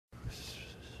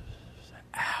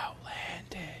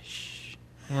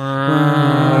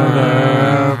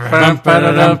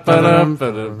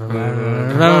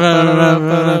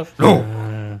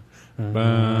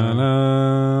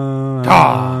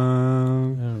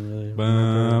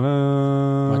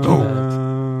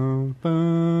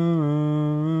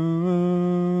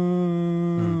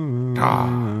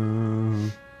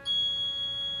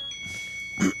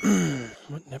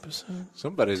What episode?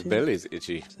 Somebody's belly's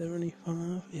itchy.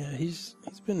 75. Yeah, he's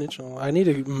been itching. I need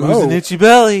to mow. Who's an itchy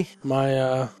belly?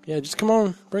 My just come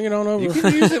on, bring it on over. You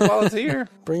can use it while it's here.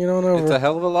 Bring it on over. It's a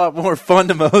hell of a lot more fun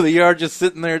to mow the yard just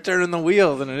sitting there turning the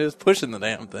wheel than it is pushing the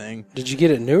damn thing. Did you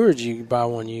get it new or did you buy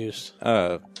one used?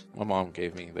 My mom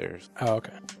gave me theirs. Oh,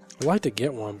 okay. I'd like to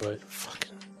get one, but fucking.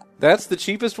 That's the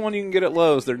cheapest one you can get at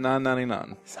Lowe's. They're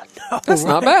 $9.99. That's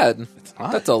not bad.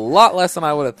 That's a lot less than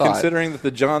I would have thought. Considering that the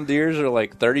John Deeres are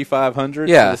like $3,500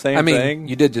 Yeah, for the same I mean, thing.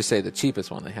 you did just say the cheapest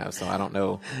one they have, so I don't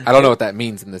know. I don't know what that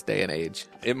means in this day and age.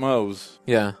 It mows.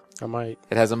 Yeah, I might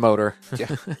it has a motor.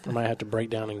 I might have to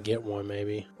break down and get one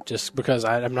maybe. Just because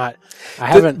I'm not I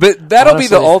haven't But that'll be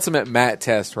the honestly- ultimate Matt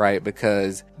test, right?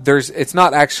 Because it's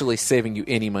not actually saving you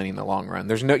any money in the long run.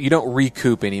 You don't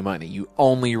recoup any money. You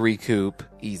only recoup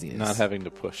easiness. Not having to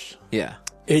push. Yeah.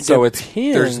 It So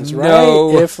depends, there's right?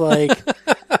 no- If like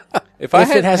If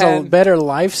it has a better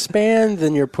lifespan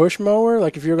than your push mower,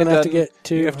 like if you're going to have to get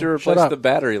to you have to shut replace up. the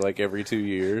battery like every 2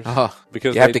 years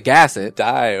because you have they to gas it.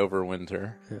 die over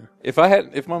winter. Yeah.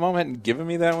 If my mom hadn't given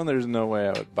me that one, there's no way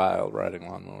I would buy a riding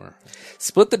lawnmower.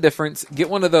 Split the difference. Get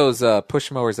one of those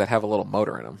push mowers that have a little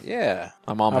motor in them. Yeah,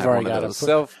 My mom I've had already one of got those.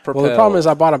 self-propelled. Well, the problem is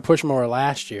I bought a push mower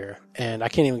last year, and I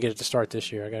can't even get it to start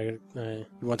this year. I got you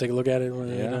want to take a look at it? When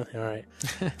you're done? All right.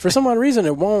 For some odd reason,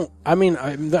 it won't. I mean,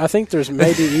 I think there's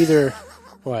maybe either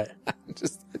what.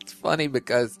 It's funny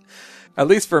because, at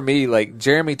least for me, like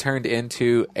Jeremy turned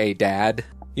into a dad.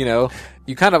 You know,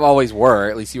 you kind of always were.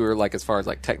 At least you were like as far as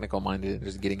like technical minded and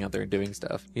just getting out there and doing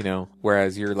stuff. You know,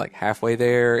 whereas you're like halfway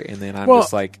there, and then I'm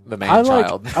just like the man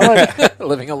child,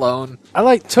 living alone. I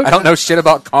don't know shit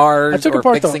about cars or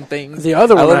fixing things. The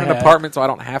other one I live in an apartment, so I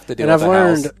don't have to do. And I've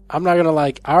learned house. I'm not gonna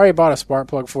I already bought a spark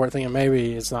plug for it, thinking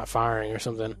maybe it's not firing or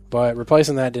something. But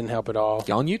replacing that didn't help at all.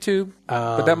 On YouTube,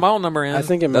 put that model number in. I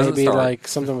think it may Doesn't be start. like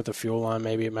something with the fuel line.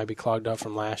 Maybe it might be clogged up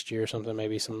from last year or something.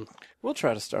 Maybe some. We'll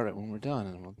try to start it when we're done,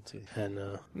 and we'll see. And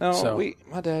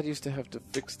my dad used to have to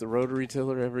fix the rotary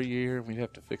tiller every year, and we'd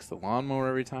have to fix the lawnmower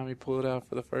every time he pulled it out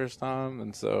for the first time,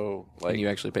 and so and you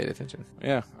actually paid attention.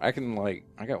 Yeah, I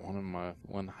got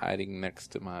one hiding next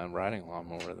to my riding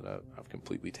lawnmower that I've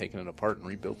completely taken it apart and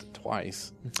rebuilt it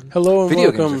twice. Hello and Video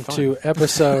games welcome are fun. to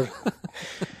episode.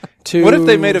 What if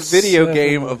they made a video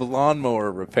game of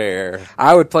lawnmower repair?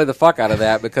 I would play the fuck out of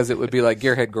that because it would be like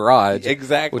Gearhead Garage.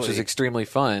 Exactly. Which is extremely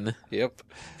fun. Yep.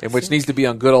 And which needs to be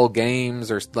on good old games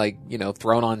or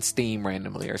thrown on Steam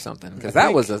randomly or something. Because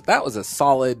that was a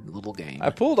solid little game.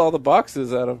 I pulled all the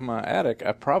boxes out of my attic.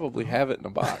 I probably have it in a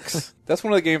box. That's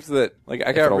one of the games that I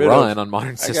got It'll rid run of. on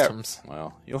modern systems.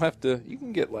 You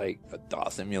can get like a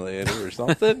DOS emulator or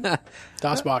something.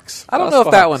 DOSBox. I don't DOS know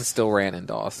if that box. one still ran in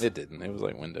DOS. It didn't. It was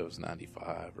like Windows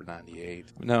 95 or 98.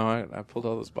 No, I pulled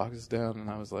all those boxes down and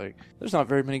I was like, there's not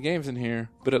very many games in here,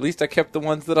 but at least I kept the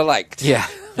ones that I liked. Yeah.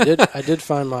 I did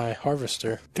find my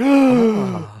harvester.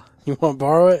 You want to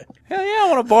borrow it? Hell yeah, I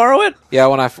want to borrow it. Yeah,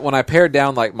 when I pared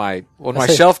down like my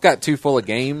shelf got too full of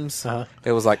games,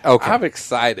 it was like, okay, I'm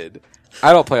excited.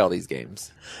 I don't play all these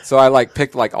games. So I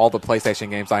picked all the PlayStation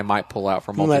games I might pull out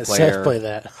for You let multiplayer. Seth play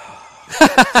that.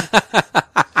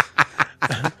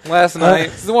 Last night.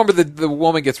 This is the one where the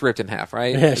woman gets ripped in half,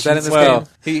 right? Yeah, Is that in this Well,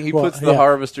 game? he Well, puts the yeah.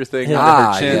 harvester thing Yeah.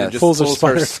 under her chin yes. and just Pulls pulls, her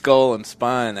her spine. skull and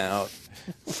spine out.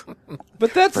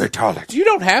 But that's you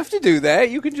don't have to do that.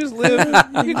 You can just live.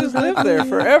 You can just live there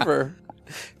forever.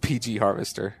 PG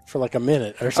Harvester. For like a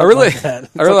minute or I something really, like that.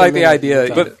 It's I really a like the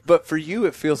minute. idea. But for you,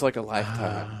 it feels like a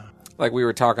lifetime. Like we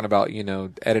were talking about,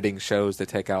 editing shows to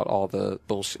take out all the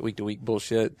bullshit, week to week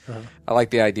bullshit. I like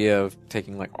the idea of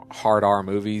taking hard R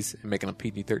movies and making them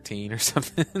PG-13 or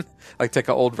something. Take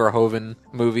an old Verhoeven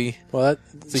movie. Well,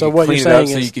 So what you're clean it up saying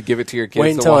so is you could give it to your kids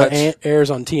wait to until watch. it airs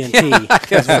on TNT.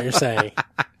 That's what you're saying.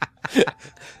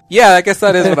 Yeah, I guess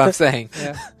that is what I'm saying.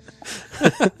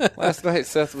 Last night,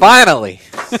 Seth Finally.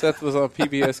 was on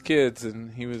PBS Kids,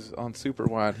 and he was on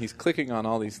Superwine. He's clicking on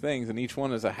all these things, and each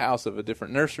one is a house of a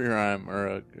different nursery rhyme or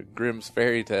a Grimm's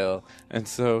fairy tale. And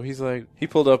so he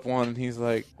pulled up one, and he's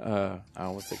like,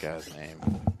 what's the guy's name?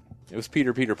 It was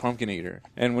Peter Pumpkin Eater.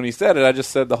 And when he said it, I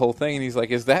just said the whole thing, and he's like,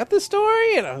 "Is that the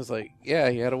story?" And I was like, "Yeah,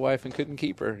 he had a wife and couldn't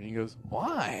keep her." And he goes,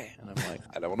 "Why?" And I'm like,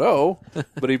 "I don't know."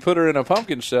 But he put her in a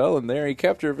pumpkin shell, and there he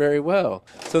kept her very well.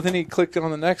 So then he clicked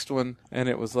on the next one, and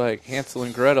it was like Hansel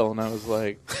and Gretel, and I was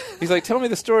like, he's like, "Tell me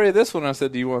the story of this one." And I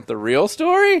said, "Do you want the real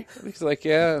story?" And he's like,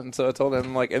 "Yeah." And so I told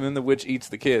him, like, and then the witch eats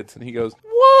the kids, and he goes,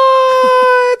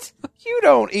 "What? You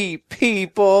don't eat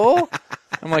people."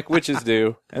 I'm like, witches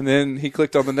do. And then he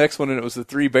clicked on the next one, and it was the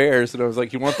 3 bears. And I was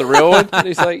like, "You want the real one?" And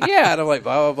he's like, "Yeah." And I'm like,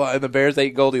 blah, blah, blah. And the bears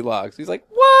ate Goldilocks. He's like,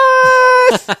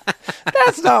 "What?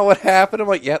 That's not what happened." I'm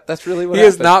like, "Yep, that's really what He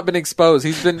happened." has not been exposed.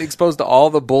 He's been exposed to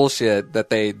all the bullshit that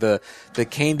the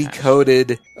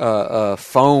candy-coated,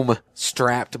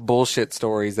 foam-strapped bullshit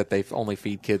stories that they only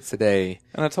feed kids today.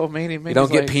 And I told Mandy, You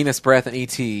don't get penis breath in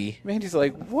E.T. Mandy's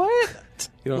like, "What?"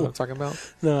 You know what I'm talking about?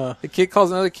 No. The kid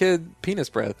calls another kid penis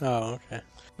breath. Oh, okay.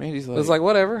 Mandy's like, It was like,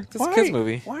 whatever. It's a kid's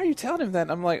movie. Why are you telling him that?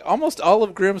 And I'm like, almost all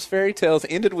of Grimm's fairy tales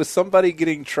ended with somebody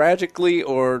getting tragically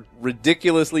or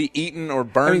ridiculously eaten or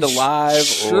burned alive.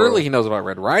 Surely he knows about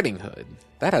Red Riding Hood.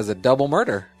 That has a double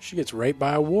murder. She gets raped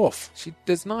by a wolf. She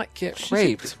does not get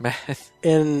raped, man.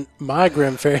 In my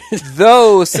Grimm fairy,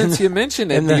 Though, since you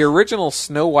mentioned it, in the the- original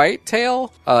Snow White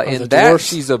tale, in the that dwarfs?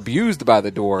 she's abused by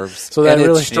the dwarves. So that and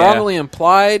really- it's strongly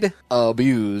implied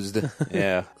abused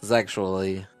Yeah.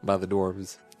 sexually by the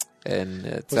dwarves. And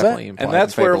it's Was definitely that- implied And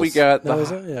that's in where we Fables. got the, That was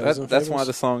it? Yeah, it was in that's why Fables.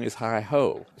 the song is Hi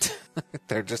Ho.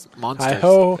 They're just monsters.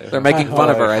 Hi-ho. They're making Hi-ho. fun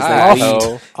of her as Hi-ho. they leave.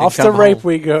 and off the come rape home.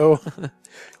 we go.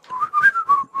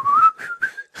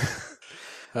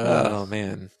 Oh,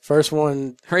 man. First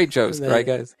one, Rape jokes, the right,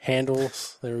 guys?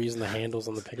 handles. They were using the handles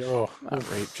on the picture. Oh, Not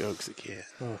rape jokes again.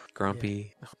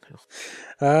 Grumpy.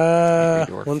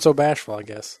 Angry dwarf. wasn't so bashful, I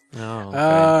guess. Oh,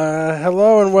 okay.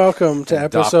 Hello and welcome to Doc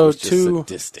episode was just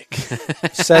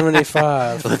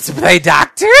 275. sadistic. Let's play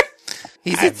doctor.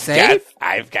 Is it safe?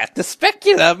 I've got the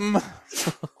speculum.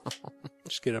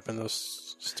 Just get up in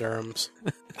those stirrups.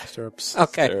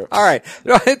 Okay. Stirrups. All right.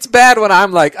 No, it's bad when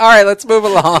I'm like, all right, let's move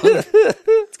along.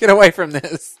 Let's get away from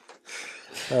this.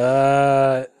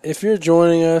 If you're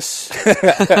joining us,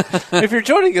 If you're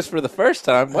joining us for the first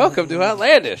time, welcome to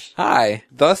Outlandish. Hi.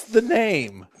 Thus the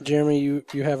name. Jeremy, you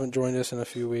haven't joined us in a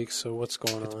few weeks, so what's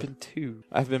going on? Been 2.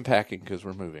 I've been packing because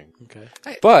we're moving. Okay.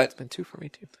 But It's been 2 for me,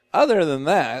 too. other than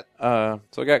that, so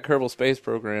I got Kerbal Space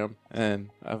Program, and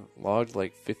I've logged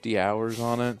like 50 hours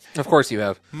on it. Of course you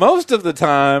have. Most of the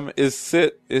time is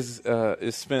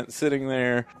spent sitting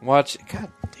there watching.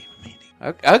 God damn it,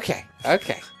 Mandy.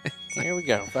 Okay. Here we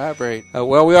go. Vibrate.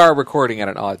 Well, we are recording at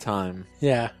an odd time.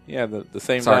 Yeah. Yeah, the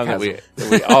same time that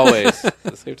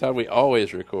we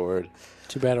always record.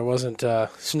 Too bad it wasn't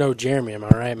Snow Jeremy, am I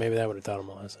right? Maybe that would have taught him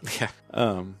a lesson. Yeah.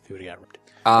 He would have got ripped.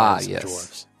 Ah, Some yes.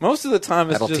 dwarves. Most of the time,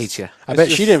 it's That'll just, teach you. I it's bet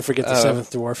just, she didn't forget the seventh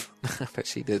dwarf. I bet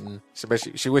she didn't. She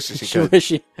wishes she She could. wish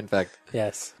she. In fact.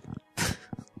 Yes.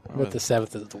 But the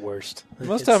seventh is the worst.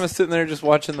 Most of the time, it's sitting there just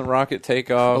watching the rocket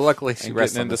take off. Well, luckily, she and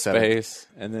rests getting on into the seventh. space,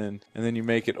 and then you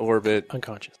make it orbit.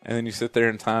 Unconscious. And then you sit there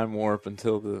and time warp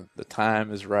until the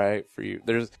time is right for you.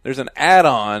 There's an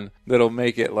add-on that'll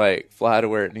make it like fly to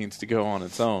where it needs to go on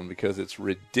its own because it's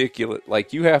ridiculous.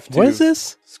 Like you have to. What is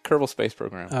this? It's Kerbal Space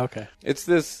Program. Oh, okay. It's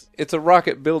a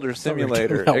rocket builder thought we were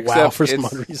simulator. talking about WoW except for some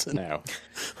it's- odd reason. No,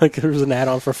 Like there was an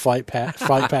add-on for Flight Path or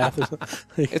something.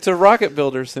 it's a rocket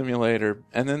builder simulator,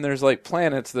 and then there's like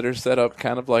planets that are set up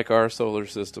kind of like our solar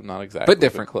system, not exactly, But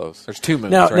different. close. There's 2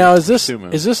 moons, Now, right? now is this Two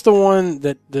moons. is this the one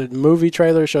that the movie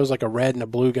trailer shows like a red and a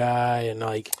blue guy and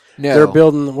like No. they're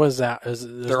building? What is that?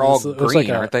 They're all it looks green,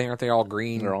 like aren't they? Aren't they all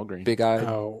green? They're all green. Big-eyed,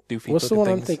 Oh, doofy what's the looking one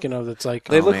I'm things? thinking of? That's like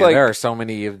They look Man, like- there are so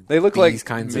many of They look these like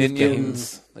kinds of games.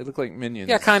 minions. They look like minions.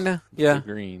 Yeah, kind of. They're Yeah.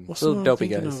 green. What's Little the one I'm dopey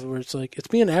thinking guys. of where it's like it's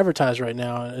being advertised right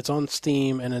now. And it's on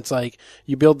Steam, and it's like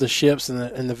you build the ships, and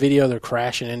in the video they're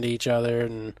crashing into each other,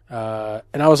 and I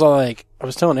was all like, I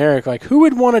was telling Eric like, who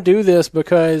would want to do this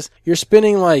because you're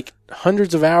spending like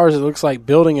hundreds of hours. It looks like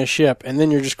building a ship, and then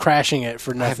you're just crashing it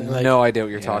for I have nothing. Like, no idea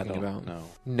what you're Yeah, I talking don't about. know.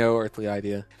 No earthly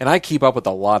idea. And I keep up with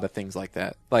a lot of things like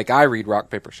that. Like I read Rock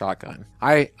Paper Shotgun.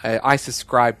 I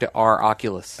subscribe to our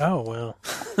Oculus. Oh well.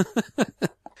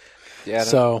 Yeah.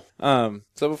 So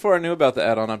So before I knew about the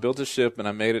add-on, I built a ship and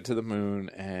I made it to the moon,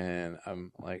 and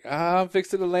I'm like, I'm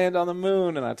fixing to land on the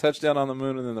moon, and I touched down on the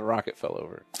moon, and then the rocket fell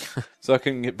over, so I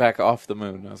couldn't get back off the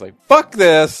moon. And I was like, "Fuck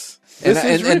this! This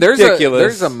is and ridiculous."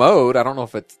 there's a mode, I don't know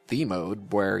if it's the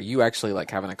mode, where you actually like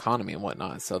have an economy and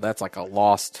whatnot. So that's like a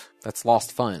lost That's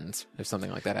lost funds if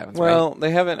something like that happens, Well, right? they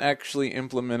haven't actually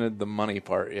implemented the money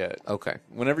part yet. Okay.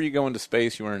 Whenever you go into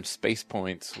space, you earn space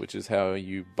points, which is how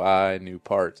you buy new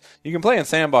parts. You can play in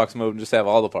sandbox mode and just have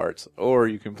all the parts, or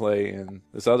you can play in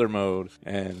this other mode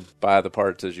and buy the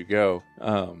parts as you go.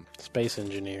 Space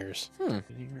engineers.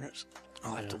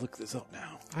 I'll have to look this up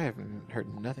now. I haven't heard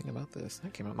nothing about this.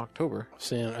 That came out in October. I've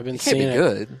been It can't seeing be it.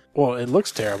 good. Well, it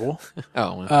looks terrible.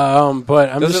 Oh, well. But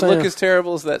I'm Does just it saying. look as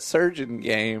terrible as that Surgeon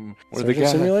game? Where Surgeon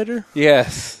Simulator?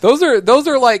 Yes. Those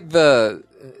are like that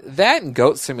and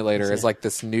Goat Simulator is like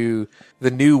the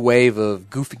new wave of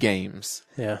goofy games.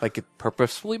 Yeah. Like it's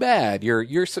purposefully bad. You're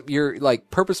like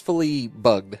purposefully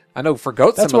bugged. I know for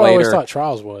Goat That's what I Simulator. always thought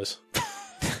Trials was.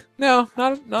 No,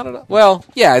 not at all. Well,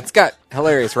 yeah, it's got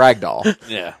hilarious ragdoll.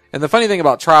 Yeah. And the funny thing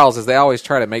about Trials is they always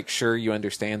try to make sure you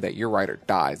understand that your writer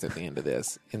dies at the end of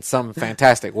this in some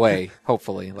fantastic way,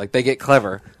 hopefully. Like, they get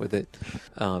clever with it.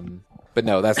 But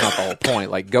no, that's not the whole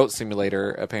point. Like Goat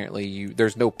Simulator, apparently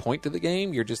there's no point to the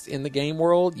game. You're just in the game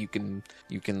world. You can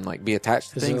like be attached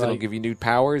to Is it things. It'll like- give you new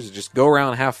powers. Just go around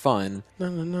and have fun.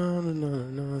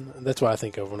 No. That's what I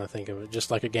think of when I think of it.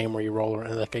 Just like a game where you roll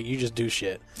around, like you just do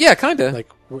shit. Yeah, kind of. Like,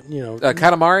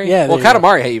 Katamari? Yeah, Well, there you go.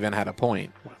 Katamari even had a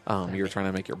point. You were trying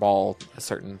to make your ball a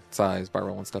certain size by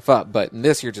rolling stuff up. But in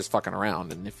this, you're just fucking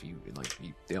around. And if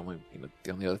the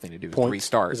only other thing to do is Points?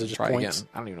 restart Is it and just try points? again.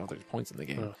 I don't even know if there's points in the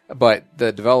game. Oh. But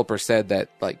the developer said that,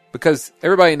 like, because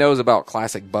everybody knows about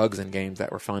classic bugs in games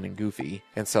that were fun and goofy.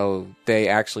 And so they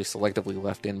actually selectively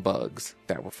left in bugs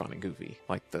that were fun and goofy.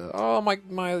 Like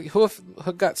my hoof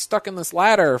got stuck in this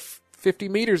ladder 50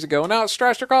 meters ago, and now it's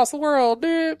stretched across the world.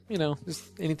 Just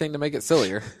anything to make it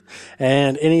sillier.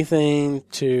 And anything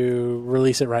to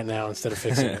release it right now instead of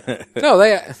fixing it. No,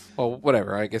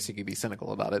 whatever. I guess you could be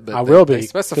cynical about it, but I will be, they because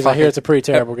specify I hear it's a pretty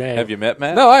terrible game. Have you met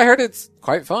Matt? No, I heard it's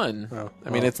quite fun. Oh, I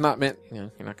mean, well. it's not meant. You're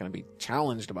not going to be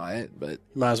challenged by it, but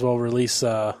You might as well release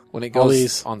when it all goes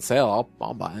these. on sale,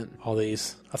 I'll buy it. All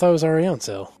these. I thought it was already on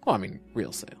sale. Well, I mean,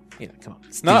 real sale. Come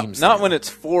on, Steam sale. Not when it's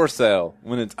for sale.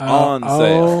 When it's on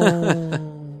sale.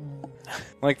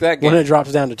 Like that game. When it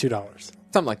drops down to $2.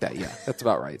 Something like that. Yeah, that's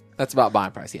about right. That's about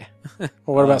buying price. Yeah. Well,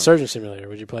 what about Surgeon Simulator?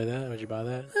 Would you play that? Would you buy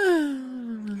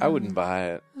that? I wouldn't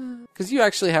buy it. Because you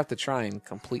actually have to try and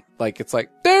complete, like, it's like,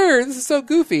 dude, this is so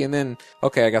goofy. And then,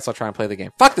 okay, I guess I'll try and play the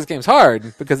game. Fuck, this game's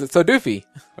hard because it's so doofy.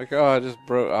 Like, I just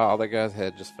broke. Oh, that guy's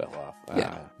head just fell off.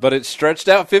 Yeah. But it stretched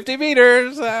out 50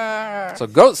 meters. Ah. So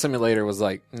Goat Simulator was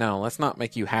like, no, let's not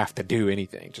make you have to do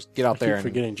anything. Just get out I there keep and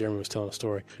forgetting Jeremy was telling a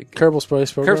story. Kerbal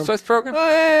Space Program. Curve Space Program. Oh,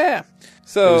 yeah.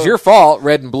 So It was your fault,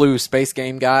 red and blue space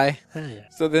game guy. Hey.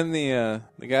 So then the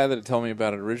guy that had told me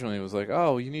about it originally was like,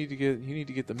 "Oh, you need to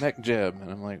get the mech jeb," and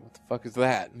I'm like, "What the fuck is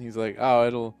that?" And he's like,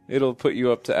 "Oh, it'll put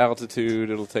you up to altitude,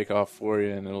 it'll take off for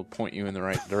you, and it'll point you in the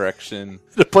right direction."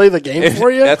 To play the game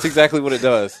for you? That's exactly what it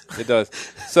does. It does.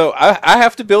 So I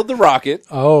have to build the rocket.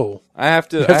 Oh. I have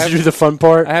to. You have to do the fun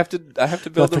part? I have to build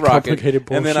Not the the rocket, complicated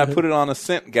and then I bullshit. put it on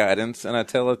ascent guidance, and I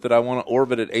tell it that I want to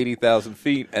orbit at 80,000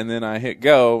 feet, and then I hit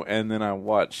go, and then I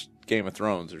watch Game of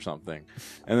Thrones or something,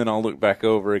 and then I'll look back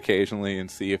over occasionally and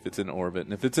see if it's in orbit.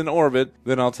 And if it's in orbit,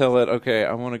 then I'll tell it, okay,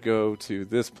 I want to go to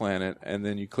this planet, and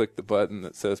then you click the button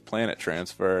that says planet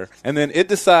transfer, and then it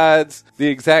decides the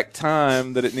exact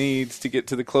time that it needs to get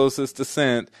to the closest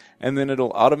ascent, and then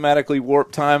it'll automatically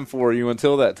warp time for you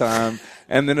until that time,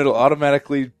 and then it'll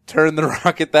automatically turn the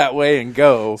rocket that way and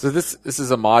go. So this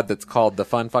is a mod that's called the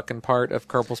fun fucking part of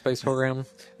Kerbal Space Program.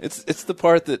 It's the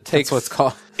part that takes. That's what it's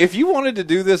called. If you wanted to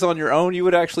do this on your own, you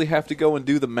would actually have to go and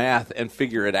do the math and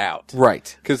figure it out.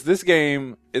 Right. Because this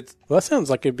game, it's Well, that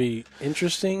sounds like it'd be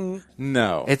interesting.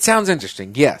 no. It sounds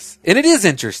interesting, yes. And it is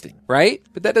interesting, right?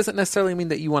 But that doesn't necessarily mean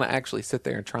that you want to actually sit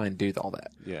there and try and do all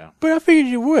that. Yeah. But I figured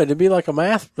you would. It'd be like a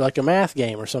math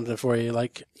game or something for you.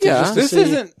 Like, Yeah. just to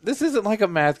This see- isn't like a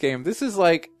math game. This is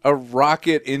like a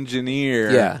rocket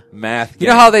engineer Yeah. math game.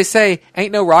 You know how they say,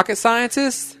 ain't no rocket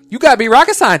scientists? You gotta be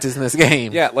rocket scientists in this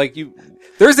game. Yeah, like you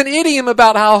There's an idiom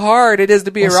about how hard it is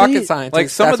to be Well, a rocket see, scientist. like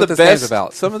some That's of the what this game's best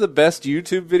about. some of the best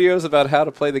YouTube videos about how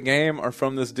to play the game are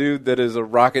from this dude that is a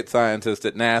rocket scientist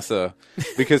at NASA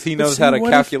because he knows see, how to what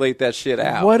if- calculate that shit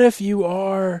out. What if you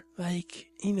are, like,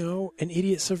 an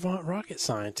idiot savant rocket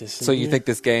scientist? So you think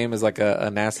this game is like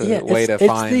a NASA yeah, way to it's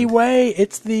find...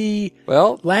 it's the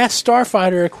Well, last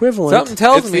Starfighter equivalent. something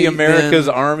tells It's me the America's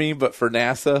then Army, but for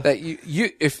NASA. that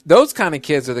you if those kind of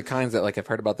kids are the kinds that like have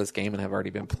heard about this game and have already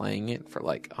been playing it for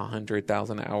like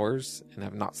 100,000 hours and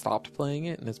have not stopped playing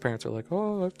it, and his parents are like,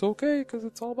 "Oh, it's okay because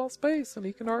it's all about space and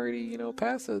he can already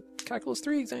pass a calculus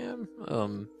 3 exam."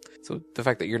 So the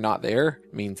fact that you're not there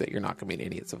means that you're not going to be an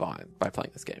idiot savant by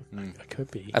playing this game. I could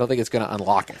be. I don't think it's going to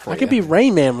unlock it for you. I could be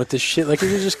Rain Man with this shit. Like, you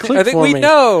just click I think for we me.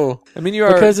 know. I mean, you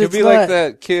are. Because You'll it's be like not-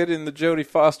 that kid in the Jodie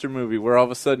Foster movie where all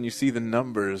of a sudden you see the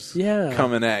numbers Yeah.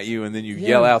 coming at you and then you Yeah.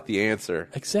 yell out the answer.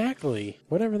 Exactly.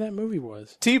 Whatever that movie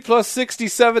was. T plus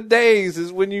 67 days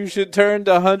is when you should turn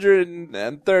to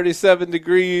 137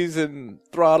 degrees and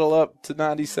throttle up to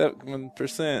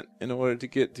 97% in order to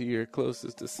get to your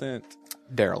closest descent.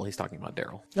 Daryl. He's talking about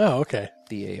Daryl. Oh, okay.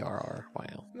 Darryl.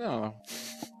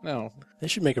 No. They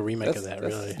should make a remake of that,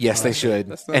 That's- really. Yes, they should.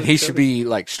 That's not And he a should Jodie. be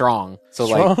like strong. So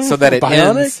Strong? like so that it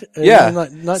Bionic? ends. And Yeah.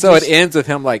 not so just- it ends with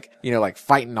him like, like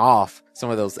fighting off some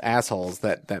of those assholes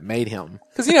that made him.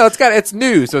 Cuz it's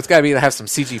new, so it's got to be to have some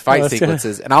CG fight it's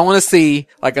sequences. And I want to see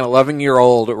like an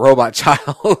 11-year-old robot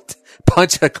child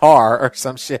punch a car or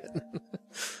some shit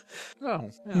No.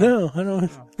 No, I don't.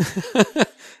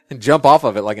 and jump off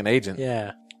of it like an agent.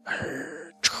 Yeah.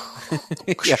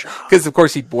 Yeah. Cuz of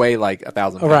course he'd weigh like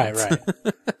 1,000 pounds. Right.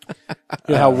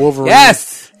 You know how Wolverine.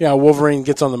 Yes. Yeah, Wolverine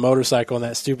gets on the motorcycle in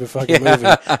that stupid fucking movie,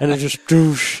 and it just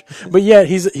douche. But yet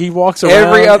he walks around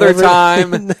Every other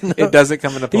time it doesn't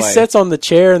come into play. He sits on the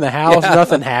chair in the house. Yeah.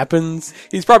 Nothing happens.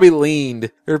 He's probably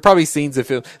leaned. There are probably scenes of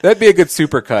him. That'd be a good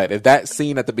supercut if that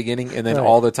scene at the beginning and then Right.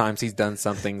 all the times he's done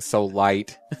something so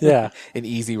light Yeah, and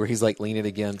easy where he's like leaning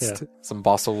against Yeah. some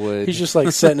balsa wood. he's just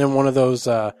like sitting in one of those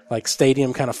like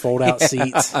stadium kind of fold out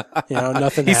seats.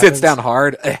 Nothing. he happens. sits down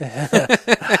hard.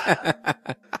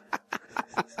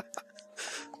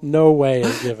 No way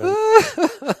is given.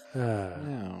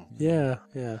 No. Yeah.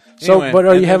 So, Anyway, but are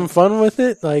and you then- having fun with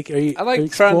it? Like, are you, I like are you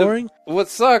trying exploring? to. What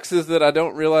sucks is that I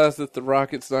don't realize that the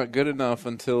rocket's not good enough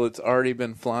until it's already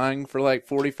been flying for like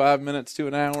 45 minutes to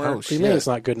an hour. Oh, What do you mean it's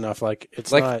not good enough? Like,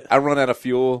 it's Like not. I run out of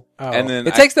fuel, Oh. and then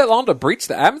It takes that long to breach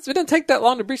the atmosphere. It doesn't take that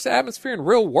long to breach the atmosphere in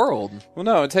real world. Well,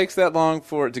 no, it takes that long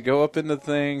for it to go up into the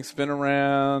thing, spin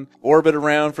around, orbit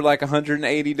around for like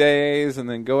 180 days, and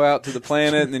then go out to the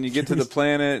planet, and then you get to the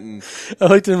planet, and I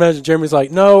like to imagine Jeremy's like,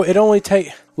 no, it only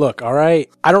take. Look, all right,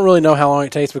 I don't really know how long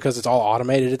it takes because it's all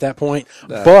automated at that point.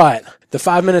 But the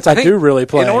 5 minutes I think do really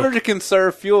play. in order to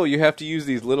conserve fuel, you have to use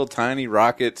these little tiny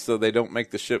rockets so they don't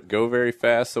make the ship go very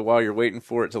fast. So while you're waiting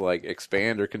for it to like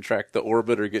expand or contract the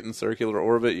orbit or get in circular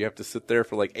orbit, you have to sit there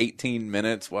for like 18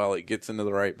 minutes while it gets into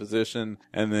the right position,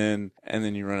 and then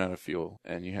you run out of fuel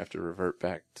and you have to revert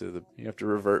back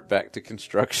to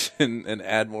construction and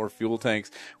add more fuel tanks,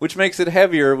 which makes it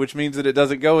heavier, which means that it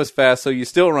doesn't go as fast, so you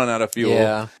still run out of fuel.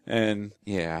 Yeah. And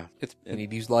yeah, You need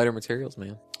to use lighter materials,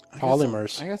 man.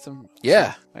 polymers. I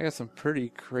got some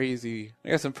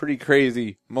pretty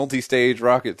crazy multi-stage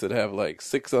rockets that have like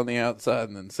 6 on the outside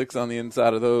and then 6 on the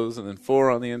inside of those and then 4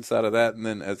 on the inside of that, and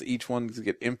then as each ones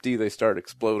get empty, they start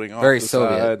exploding off Very the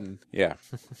Soviet. side. And yeah,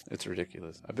 it's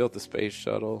ridiculous. I built the space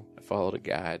shuttle. I followed a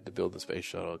guide to build the space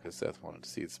shuttle because Seth wanted to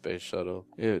see the space shuttle.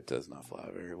 It does not fly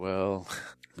very well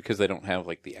because they don't have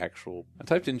like the actual. I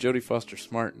typed in Jodie Foster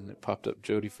Smart and it popped up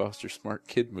Jodie Foster Smart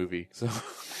Kid Movie. So.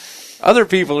 Other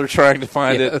people are trying to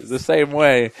find it the same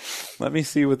way. Let me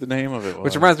see what the name of it was.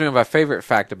 Which reminds me of my favorite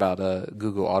fact about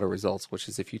Google auto results, which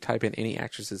is if you type in any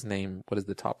actress's name, what is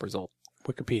the top result?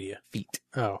 Wikipedia. Feet.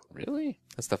 Oh, Really?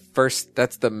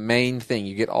 That's the main thing.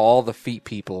 You get all the feet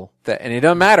people and it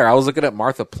doesn't matter. I was looking at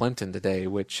Martha Plimpton today,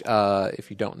 which, if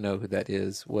you don't know who that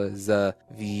is, was,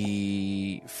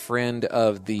 the friend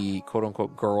of the quote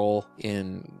unquote girl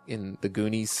in the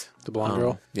Goonies. the blonde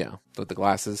girl. Yeah. With the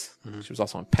glasses. She was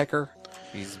also on Pecker.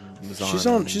 She's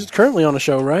currently on a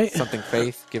show, right? something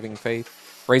faith, giving faith,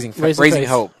 raising Faith.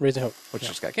 hope, Raising Hope. which Yeah.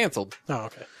 just got canceled. Oh,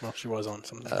 okay. Well, she was on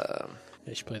something.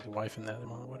 Yeah, she played the wife in that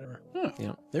or whatever.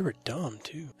 Yeah. They were dumb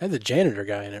too. They had the janitor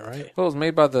guy in it, right? Well, it was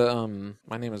made by the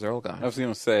My Name is Earl guy. I was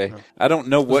going to say, I don't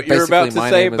know what you're basically about to My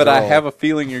say, Name is but I Earl. have a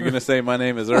feeling you're going to say My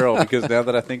Name is Earl because now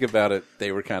that I think about it,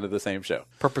 they were kind of the same show.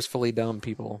 Purposefully dumb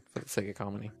people for the sake of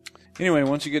comedy. Anyway,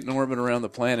 once you get in orbit around the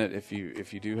planet, if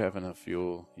you do have enough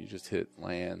fuel, you just hit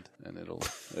land and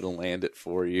it'll land it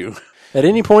for you. At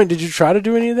any point, did you try to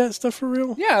do any of that stuff for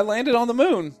real? Yeah, I landed on the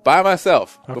moon by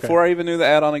myself Okay. before I even knew the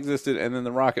add-on existed, and then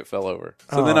the rocket fell over.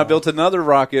 So then I Oh. built another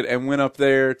rocket and went up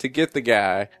there to get the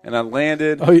guy, and I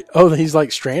landed. Oh, he's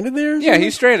like stranded there? or Yeah, something?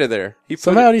 he's stranded there.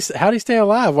 Somehow, how'd he stay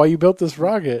alive while you built this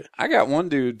rocket? I got one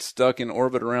dude stuck in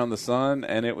orbit around the sun,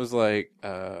 and it was like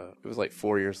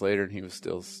 4 years later, and he was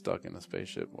still stuck in a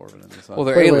spaceship orbiting the sun. Well,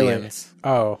 they're Wait, wait, aliens.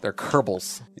 Oh. They're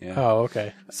Kerbals. yeah. Oh,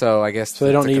 okay. So I guess So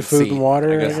they don't to need food concede. and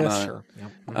water, I guess not. Sure.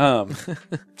 Yep.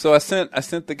 So I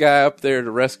sent the guy up there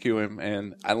to rescue him,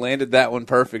 and I landed that one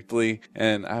perfectly.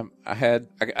 And I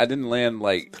didn't land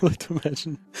like I like to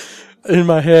imagine in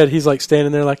my head, he's like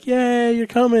standing there like, "Yay, you're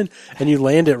coming!" And you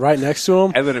land it right next to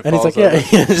him, And then it he's like, falls over.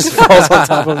 "Yeah," it just falls on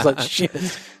top of him. It's like,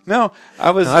 shit. No,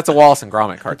 No, that's a Wallace and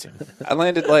Gromit cartoon. I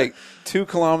landed like 2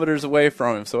 kilometers away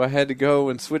from him, so I had to go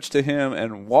and switch to him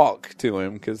and walk to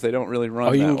him because they don't really run.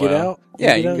 Oh, you can that get well. out?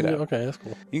 Yeah, you can get out. Okay, that's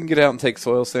cool. You can get out and take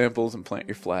soil samples and plant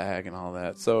your flag and all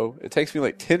that. So it takes me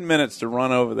like 10 minutes to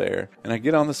run over there. And I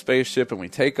get on the spaceship and we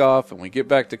take off and we get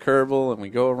back to Kerbal and we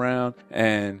go around.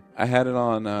 And I had it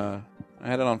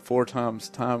on 4 times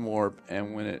time warp.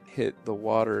 And when it hit the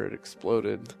water, it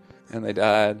exploded and they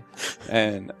died.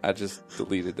 And I just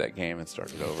deleted that game and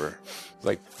started over. I was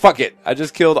like, fuck it. I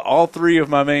just killed all 3 of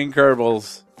my main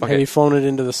Kerbals. Fuck Have it. you flown it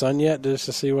into the sun yet, just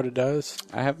to see what it does?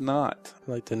 I have not.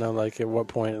 I'd like to know, like, at what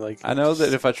point, like... I know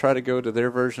that if I try to go to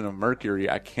their version of Mercury,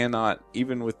 I cannot,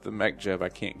 even with the MechJeb, I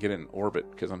can't get in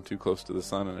orbit because I'm too close to the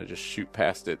sun and I just shoot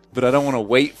past it. But I don't want to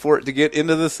wait for it to get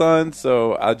into the sun,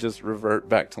 so I just revert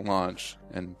back to launch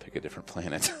and pick a different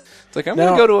planet. It's like, I'm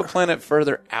going to go to a planet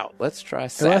further out. Let's try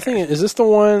Saturn. And I think, is this the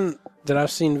one that I've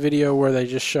seen video where they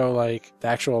just show, like, the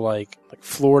actual, like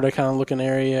Florida kind of looking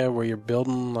area where you're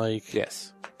building, like...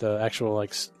 Yes. The actual,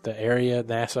 like, the area,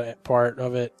 NASA part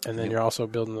of it, and then you're also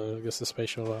building, the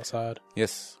space shuttle outside.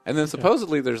 Yes. And then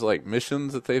supposedly there's, like,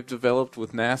 missions that they've developed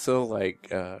with NASA, like,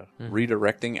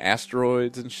 redirecting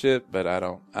asteroids and shit, but I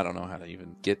don't know how to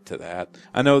even get to that.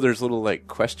 I know there's little, like,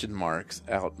 question marks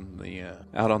out in the,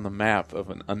 out on the map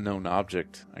of an unknown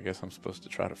object. I guess I'm supposed to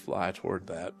try to fly toward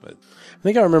that, but... I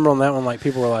think I remember on that one, like,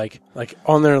 people were like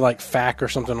on their, like, FAQ or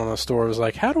something on the store, it was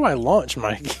like, how do I launch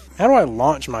my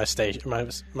station, my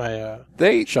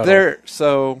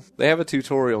shuttle? They have a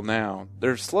tutorial now.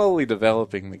 They're slowly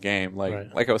developing the game.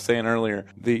 Like I was saying earlier,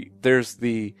 you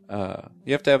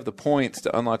have to have the points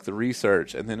to unlock the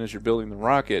research, and then as you're building the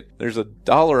rocket, there's a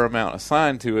dollar amount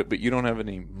assigned to it, but you don't have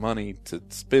any money to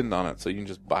spend on it, so you can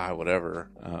just buy whatever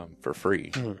for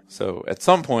free. So at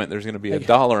some point, there's going to be a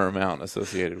dollar amount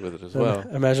associated with it as well.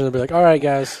 Imagine they'll be like, all right,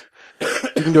 guys,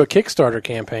 you can do a Kickstarter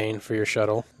campaign for your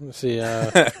shuttle. Let's see,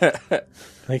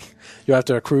 like, you have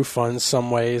to accrue funds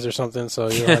some ways or something, so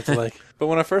you'll have to, like... But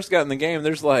when I first got in the game,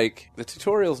 there's like, the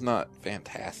tutorial's not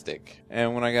fantastic.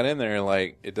 And when I got in there,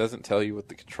 like, it doesn't tell you what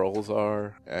the controls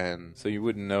are. And so you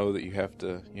wouldn't know that you have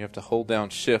to hold down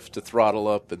shift to throttle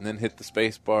up and then hit the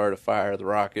space bar to fire the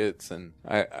rockets. And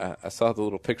I saw the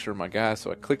little picture of my guy,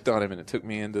 so I clicked on him and it took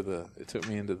me into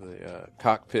the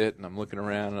cockpit, and I'm looking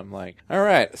around and I'm like, all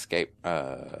right, escape.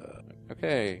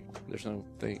 Okay, there's no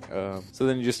thing. So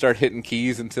then you just start hitting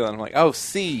keys until I'm like, oh,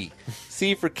 C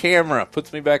for camera,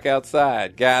 puts me back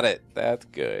outside. Got it. That's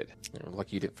good.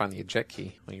 Lucky you didn't find the eject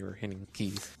key when you were hitting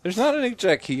keys. There's not an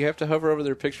eject key. You have to hover over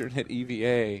their picture and hit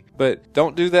EVA. But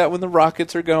don't do that when the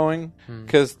rockets are going,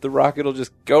 because the rocket will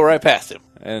just go right past him,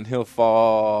 and he'll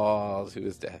fall to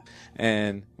his death.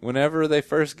 And whenever they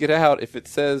first get out, if it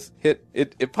says hit,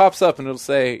 it pops up and it'll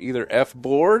say either F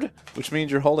board, which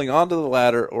means you're holding onto the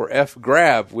ladder, or F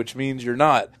grab, which means you're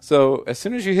not. So as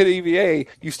soon as you hit EVA,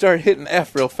 you start hitting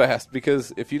F real fast,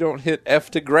 because if you don't hit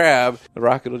F to grab, the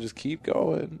rocket will just keep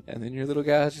going, and then your little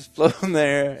guy's just floating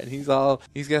there, and he's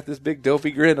got this big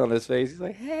dopey grin on his face. He's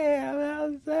like, hey, I'm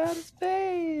outside of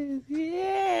space,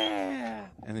 yeah.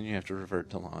 And then you have to revert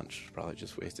to launch. Probably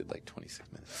just wasted like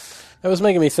 26 minutes. That was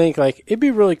making me think, like, it'd be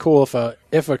really cool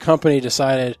if a company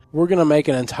decided, we're going to make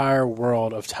an entire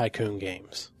world of tycoon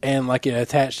games. And, like, it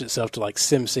attached itself to, like,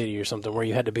 SimCity or something, where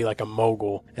you had to be, like, a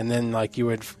mogul. And then, like, you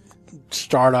would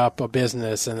start up a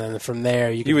business, and then from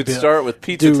there you would start with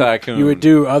Pizza Tycoon. You would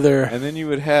do other... And then you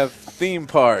would have Theme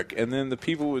Park, and then the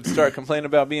people would start complaining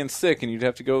about being sick, and you'd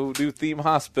have to go do Theme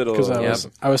Hospital. Because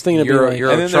I was thinking of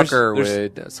Euro Trucker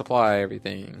would supply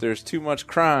everything. There's too much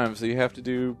crime, so you have to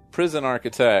do Prison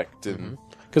Architect. And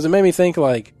because it made me think,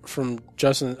 like, from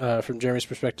Jeremy's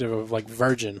perspective of, like,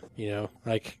 Virgin, you know,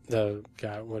 like the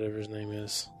guy, whatever his name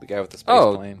is. The guy with the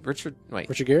space plane. Richard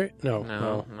Garriott?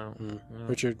 No.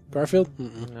 Richard Garfield?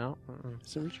 No.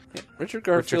 Is it Richard? Richard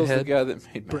Garfield's the guy that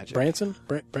made Magic. Branson?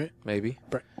 Maybe.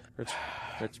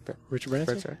 Richard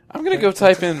Branson? I'm going to go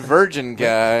type in Virgin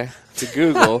Guy to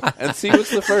Google and see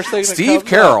what's the first thing that Steve comes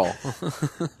Carroll. up.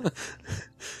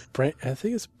 I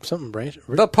think it's something Branson.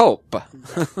 The Pope.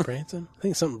 Branson? I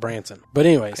think it's something Branson. But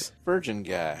anyways. Virgin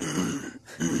Guy.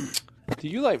 Do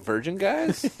you like virgin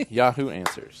guys? Yahoo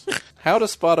Answers. How to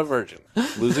spot a virgin.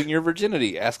 Losing your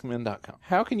virginity. AskMen.com.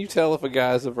 How can you tell if a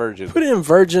guy is a virgin? Put in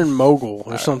Virgin Mogul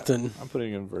or something. I'm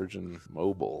putting in Virgin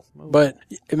Mobile. But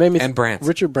it made me... And Branson.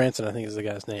 Richard Branson, I think, is the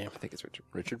guy's name. I think it's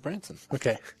Richard Branson.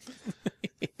 Okay.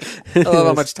 I love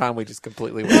how much time we just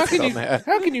completely wasted on that.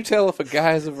 How can you tell if a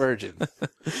guy is a virgin?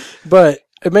 But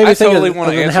It made me I think totally of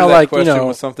want to answer how, that like, question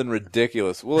with something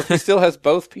ridiculous. Well, if he still has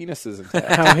both penises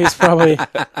intact. how he's probably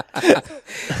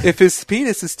If his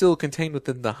penis is still contained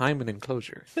within the hymen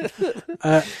enclosure.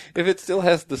 If it still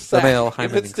has the sack. male If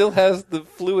hymen it still has the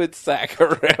fluid sac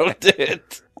around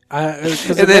it. And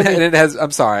it has.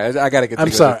 I'm sorry. I gotta get. I'm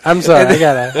sorry. I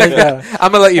gotta.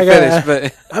 I'm gonna let you finish,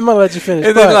 but I'm gonna let you finish.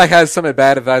 and then like has some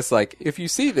bad advice, like if you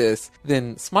see this,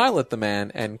 then smile at the man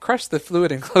and crush the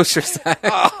fluid enclosure sac,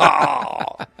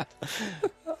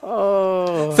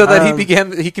 oh, so that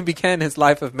he can begin his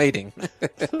life of mating.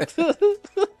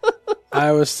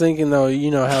 I was thinking though,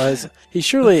 how he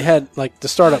surely had like to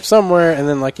start up somewhere, and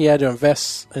then like he had to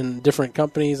invest in different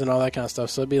companies and all that kind of stuff.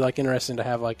 So it'd be like interesting to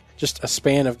have like just a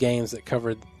span of games that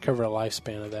cover a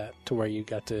lifespan of that, to where you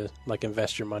got to like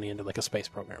invest your money into like a space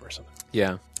program or something.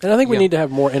 Yeah, and I think we need to have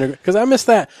more because I miss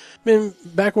that. I mean,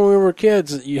 back when we were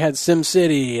kids, you had Sim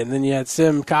City, and then you had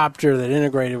Sim Copter that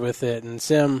integrated with it, and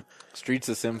Streets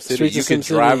of Sim City. You could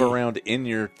drive around in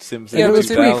your Sim City. Yeah, but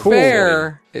to be cool.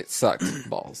 fair, it sucked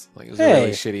balls. Like it was a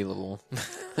really shitty little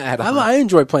add-on. I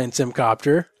enjoy playing Sim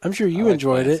Copter. I'm sure you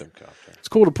enjoyed it. It's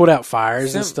cool to put out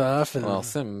fires and stuff. And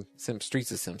Sim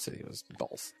Streets of Sim City was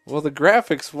balls. Well, the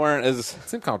graphics weren't as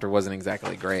SimCopter wasn't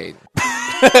exactly great.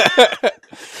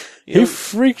 He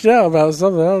freaked out about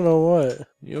something. I don't know what.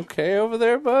 You okay over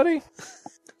there, buddy?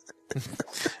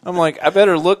 I'm like, I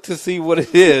better look to see what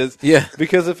it is. Yeah.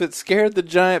 Because if it scared the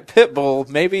giant pit bull,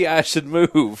 maybe I should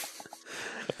move.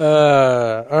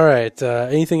 All right.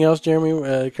 Anything else, Jeremy?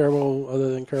 Kerbal,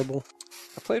 other than Kerbal?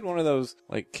 I played one of those,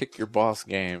 like, kick your boss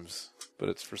games. But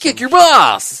it's for Kick your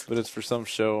boss! But it's for some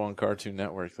show on Cartoon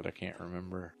Network that I can't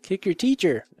remember. Kick your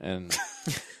teacher. And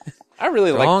I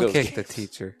really like Don't those kick games. the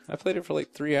teacher. I played it for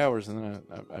like 3 hours and then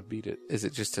I beat it. Is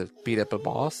it just to beat up a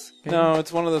boss? No,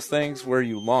 it's one of those things where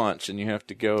you launch and you have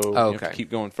to go. Oh, you have to keep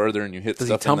going further and you hit Does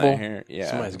stuff he tumble? in the hair. Yeah.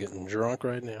 Somebody's getting drunk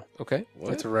right now. Okay.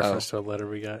 That's a reference to a letter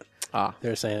we got. Ah.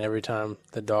 They're saying every time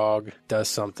the dog does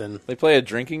something. They play a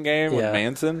drinking game with Yeah.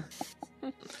 Manson.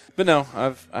 But no,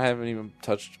 I haven't even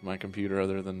touched my computer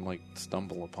other than like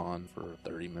stumble upon for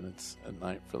 30 minutes at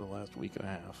night for the last week and a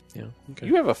half. Yeah. Okay.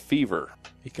 You have a fever.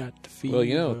 You got to feed. Well,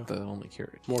 you know what the only cure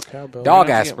is. more cowbell. Dog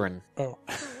Yeah. aspirin. Oh,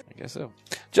 I guess so.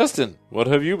 Justin, what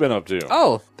have you been up to?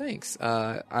 Oh, thanks.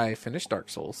 I finished Dark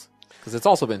Souls. Because it's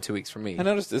also been 2 weeks for me. I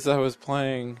noticed as I was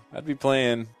playing, I'd be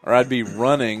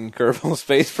running Kerbal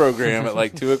Space Program at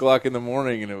like 2 o'clock in the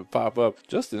morning and it would pop up,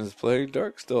 Justin is playing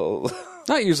Dark Souls.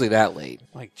 Not usually that late.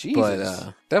 Like, Jesus.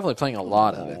 But definitely playing a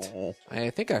lot of it.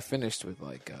 I think I finished with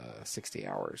like 60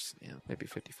 hours. Yeah, maybe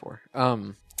 54.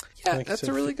 Yeah, think that's it's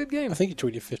a really good game. I think you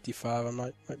tweeted 55. I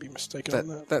might be mistaken on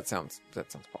that. That sounds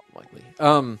likely.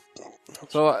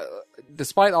 So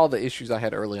despite all the issues I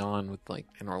had early on with like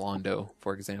in Orlando,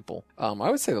 for example, I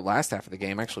would say the last half of the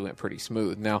game actually went pretty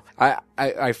smooth. Now, I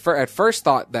at first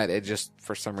thought that it just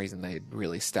for some reason they had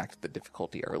really stacked the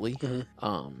difficulty early.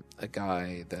 Mm-hmm. A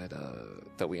guy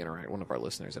that we interact, one of our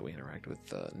listeners that we interact with,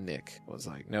 Nick, was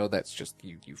like, "No, that's just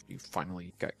you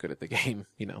finally got good at the game,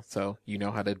 so you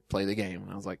know how to play the game."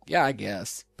 And I was like, "Yeah, I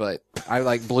guess," but I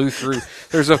like blew through.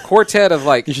 There's a quartet of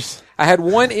like. I had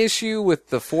one issue with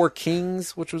the Four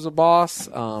Kings, which was a boss,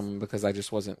 because I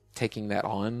just wasn't taking that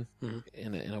on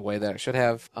in a way that I should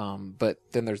have. But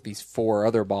then there's these 4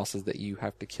 other bosses that you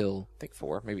have to kill. I think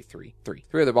 4, maybe 3. 3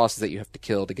 other bosses that you have to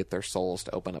kill to get their souls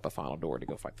to open up a final door to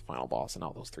go fight the final boss. And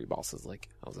all those 3 bosses, like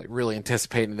I was like really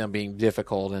anticipating them being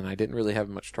difficult, and I didn't really have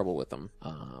much trouble with them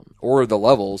or the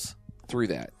levels through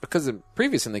that, because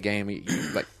previous in the game you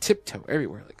like tiptoe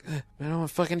everywhere, like I don't want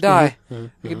to fucking die. You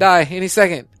could die any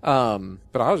second.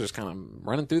 But I was just kind of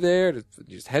running through there,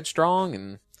 just headstrong,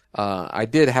 and I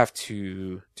did have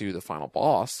to do the final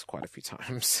boss quite a few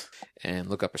times and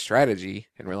look up a strategy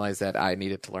and realize that I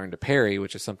needed to learn to parry,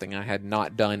 which is something I had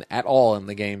not done at all in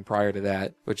the game prior to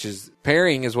that, which is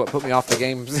parrying is what put me off the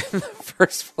games in the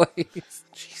first place.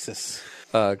 Jesus.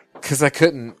 Because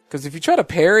if you try to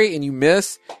parry and you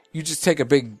miss, you just take a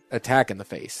big attack in the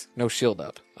face, no shield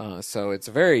up. So it's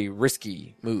a very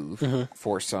risky move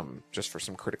for some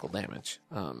critical damage.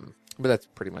 But that's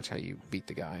pretty much how you beat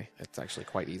the guy. It's actually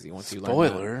quite easy once you learn.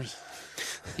 Spoilers.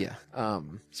 Yeah.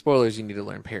 Spoilers, you need to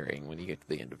learn parrying when you get to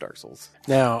the end of Dark Souls.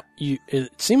 Now,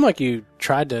 it seemed like you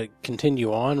tried to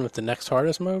continue on with the next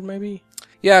hardest mode, maybe?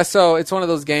 Yeah, so it's one of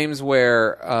those games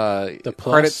where The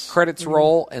plus? credits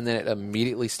roll, and then it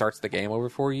immediately starts the game over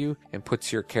for you and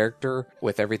puts your character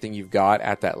with everything you've got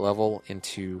at that level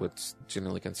into what's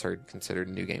generally considered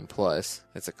New Game Plus.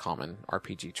 It's a common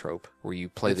RPG trope where you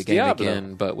play the game Diablo.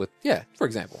 again, but with, for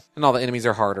example. And all the enemies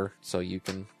are harder, so you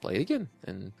can play it again.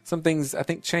 And some things, I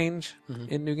think, change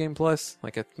in New Game Plus.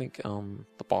 Like, I think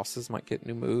the bosses might get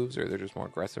new moves, or they're just more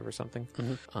aggressive or something.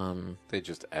 They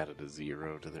just added a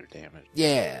 0 to their damage.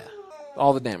 Yeah.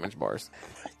 All the damage bars.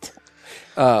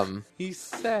 He's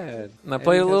sad. And I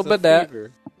played a little bit of that,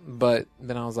 but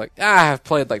then I was like, I've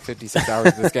played like 56 hours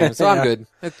of this game, so I'm good.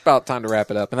 It's about time to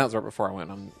wrap it up. And that was right before I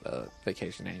went on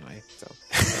vacation anyway. So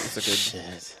that was a good.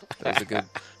 Shit. That was a good.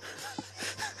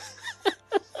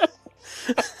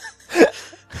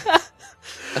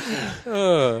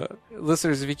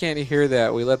 Listeners, if you can't hear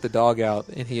that, we let the dog out,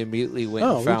 and he immediately went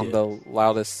and found the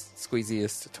loudest,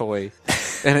 squeeziest toy,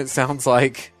 and it sounds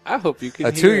like I hope you can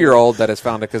a hear 2-year-old that has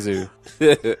found a kazoo.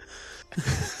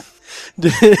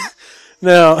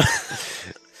 No.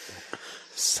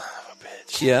 Son of a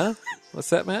bitch. Yeah, what's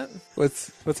that, Matt?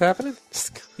 What's happening?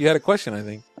 You had a question, I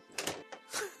think.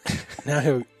 Now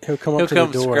he'll come He'll up to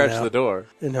come the door scratch now. the door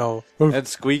And he'll... and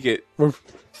squeak it.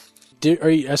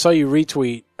 I saw you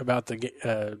retweet about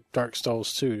the Dark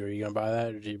Souls 2. Are you going to buy that,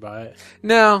 or did you buy it?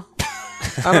 No,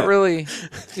 I don't really.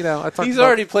 I talked He's about-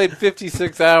 already played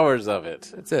 56 hours of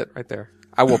it. That's it, right there.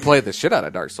 I will play the shit out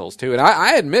of Dark Souls 2, and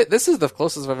I admit this is the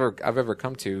closest I've ever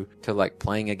come to like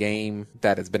playing a game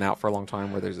that has been out for a long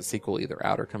time, where there's a sequel either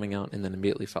out or coming out, and then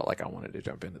immediately felt like I wanted to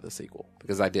jump into the sequel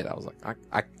because I did. I was like,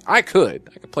 I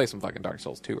could play some fucking Dark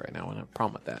Souls 2 right now, and I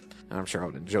problem with that, and I'm sure I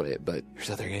would enjoy it. But there's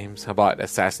other games. I bought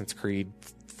Assassin's Creed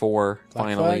 4 Black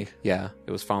finally. Flag? Yeah,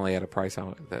 it was finally at a price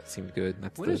that seemed good. And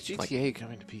that's When is GTA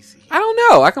coming to PC? I don't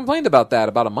know. I complained about that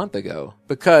about a month ago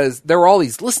because there were all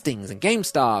these listings and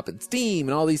GameStop and Steam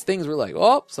and all these things were like,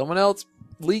 oh, someone else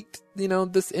leaked,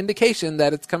 this indication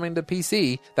that it's coming to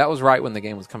PC. That was right when the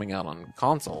game was coming out on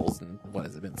consoles. And what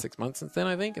has it been, 6 months since then,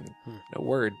 I think? And no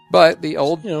word. But the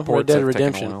old Red ports Dead have taken a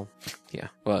Redemption. while. Yeah,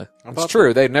 well, about it's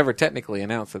true. They've never technically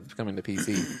announced that it's coming to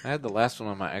PC. I had the last one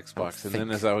on my Xbox, and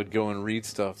then as I would go and read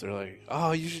stuff, they're like,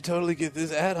 "Oh, you should totally get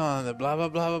this add-on." The blah blah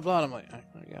blah blah blah. And I'm like, I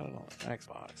got it on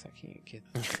Xbox. I can't get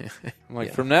that. I'm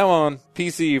like, from now on,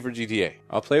 PC for GTA.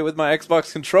 I'll play it with my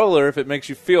Xbox controller if it makes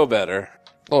you feel better.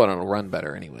 Oh, and it'll run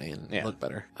better anyway and Yeah. look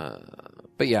better.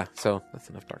 But yeah, so that's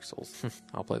enough Dark Souls.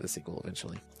 I'll play the sequel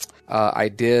eventually. I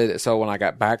did. So when I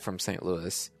got back from St.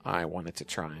 Louis, I wanted to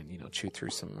try and chew through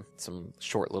some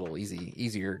short little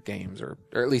easier games, or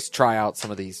at least try out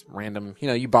some of these random.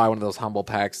 You buy one of those humble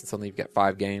packs and suddenly you've got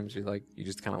 5 games. You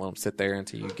just kind of let them sit there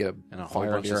until you get And a whole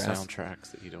fire bunch under of your ass.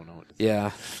 soundtracks that you don't know what to do.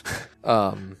 Yeah.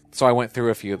 So I went through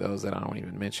a few of those that I don't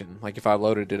even mention. Like if I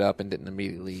loaded it up and didn't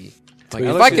immediately. Like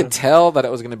if I could tell that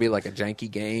it was going to be like a janky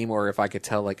game, or if I could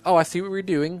tell like, oh, I see what we're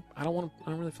doing. I don't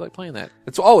really feel like playing that.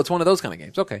 It's one of those kind of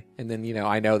games. Okay. And then,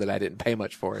 I know that I didn't pay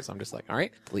much for it. So I'm just like, all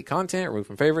right, delete content, remove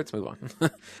from favorites, move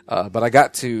on. But I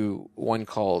got to one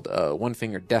called One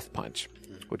Finger Death Punch,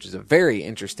 which is a very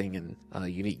interesting and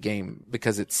unique game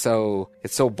because it's so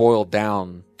boiled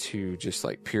down to just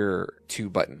like pure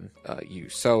 2-button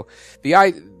use. So the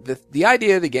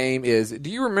idea of the game is, do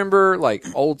you remember like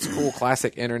old school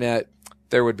classic internet?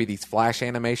 There would be these flash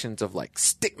animations of like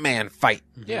Stickman fight.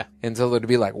 Yeah. And so there'd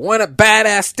be like one a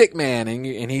badass Stickman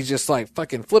and he's just like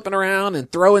fucking flipping around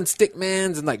and throwing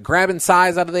Stickmans and like grabbing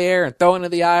size out of the air and throwing to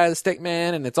the eye of the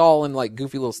Stickman, and it's all in like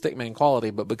goofy little Stickman quality,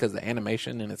 but because of the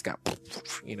animation and it's got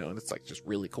and it's like just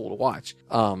really cool to watch.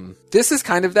 This is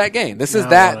kind of that game. This is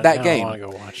that game. I wanna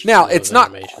go watch Now those it's not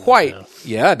animations quite now.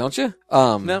 yeah, don't you?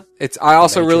 No. It's I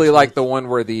also Matrix really one. like the one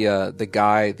where the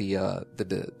guy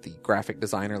the graphic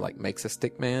designer like makes a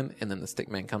Stickman, and then the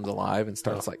Stickman comes alive and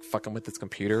starts like fucking with his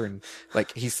computer, and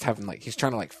like he's trying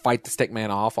to like fight the Stickman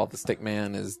off while the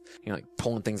Stickman is like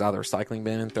pulling things out of the recycling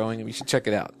bin and throwing them. You should check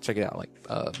it out. Like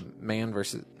Rand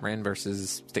versus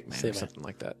Stickman or something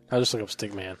like that. I'll just look up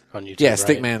Stickman on YouTube. Yeah, right?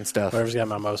 Stickman stuff. Whatever's got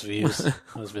my most views,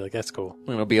 I'll just be like, that's cool.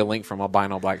 It'll be a link from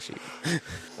Albino Black Sheep.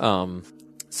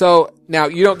 So now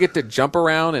you don't get to jump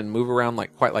around and move around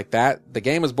like quite like that. The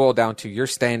game is boiled down to you're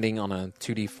standing on a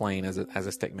 2D plane as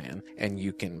a stick man, and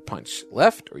you can punch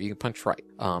left or you can punch right.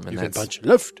 And You can that's punch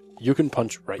left. You can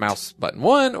punch right. mouse button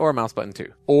 1 or mouse button 2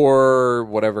 or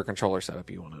whatever controller setup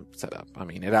you want to set up. I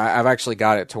mean, I've actually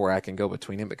got it to where I can go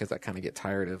between it because I kind of get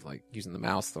tired of like using the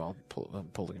mouse. So I'll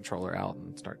pull the controller out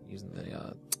and start using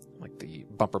the like the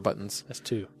bumper buttons. That's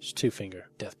 2. It's 2-finger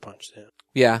death punch then.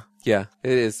 Yeah, Yeah,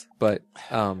 it is. But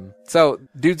so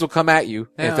dudes will come at you,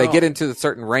 and if they get into a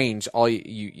certain range, all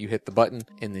you hit the button,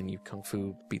 and then you kung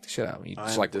fu beat the shit out of them. You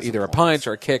just like either a punch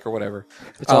or a kick or whatever.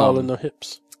 It's all in the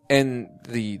hips. And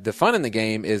the fun in the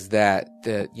game is that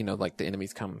the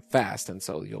enemies come fast, and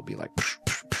so you'll be like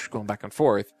going back and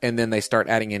forth, and then they start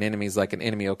adding in enemies. Like an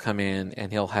enemy will come in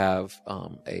and he'll have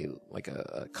a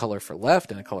color for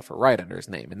left and a color for right under his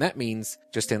name, and that means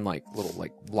just in like little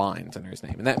like lines under his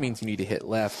name, and that means you need to hit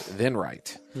left then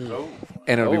right.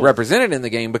 And it'll be represented in the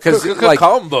game because like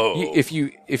combo. If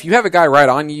you have a guy right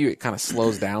on you, it kind of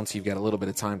slows down, so you've got a little bit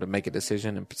of time to make a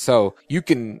decision, and so you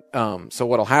can so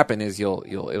what'll happen is it'll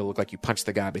look like you punch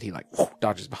the guy, but he like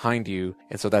dodges behind you,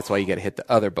 and so that's why you got to hit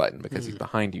the other button because he's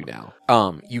behind you now.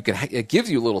 It gives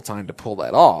you a little time to pull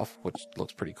that off, which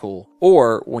looks pretty cool.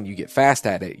 Or when you get fast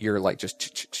at it, you're like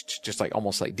just like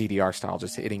almost like DDR style,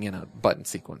 just hitting in a button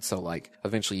sequence. So like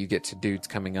eventually you get to dudes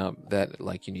coming up that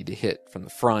like you need to hit from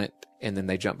the front, and then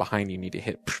they jump behind you, need to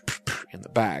hit in the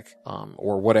back,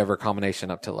 or whatever combination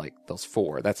up to like those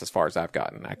 4. That's as far as I've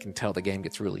gotten. I can tell the game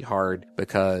gets really hard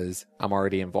because I'm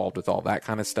already involved with all that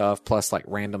kind of stuff, plus like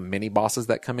random mini bosses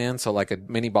that come in. So like a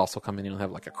mini boss will come in and he'll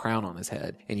have like a crown on his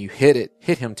head, and you hit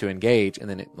him to engage, and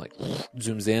then it like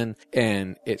zooms in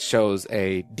and it shows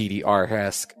a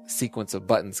DDR-esque sequence of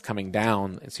buttons coming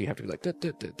down, and so you have to be like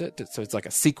so it's like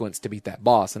a sequence to beat that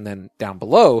boss. And then down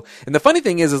below, and the funny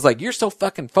thing is like you're so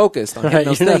fucking focused on hitting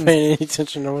those you're things, not paying any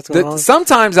attention to what's going on.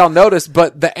 Sometimes I'll notice,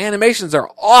 but the animations are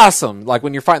awesome. Like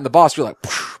when you're fighting the boss, you're like,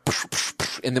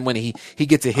 and then when he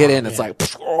gets a hit in, it's like,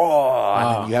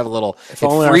 and then you have a little. It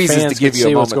freezes to give you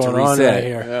a moment to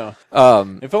reset.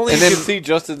 If only you could see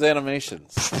Justin's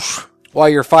animations while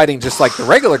you're fighting, just like the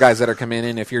regular guys that are coming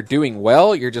in. If you're doing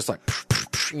well, you're just like,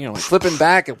 like flipping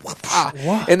back,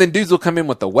 and then dudes will come in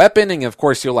with the weapon, and of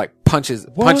course you'll like punch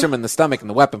him in the stomach, and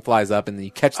the weapon flies up, and then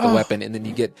you catch the weapon, and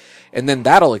then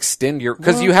that'll extend your,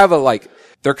 because you have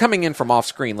they're coming in from off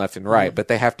screen left and right, but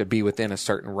they have to be within a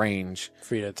certain range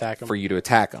for you to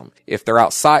attack them. If they're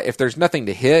outside, if there's nothing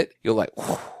to hit, you'll like,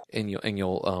 and you'll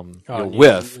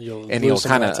whiff, and you'll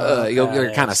kind of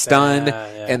you're kind of stunned,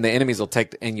 and the enemies will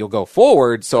take, and you'll go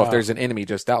forward. So if there's an enemy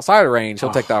just outside of range,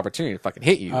 he'll take the opportunity to fucking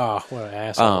hit you. Oh, what an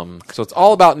asshole! So it's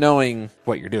all about knowing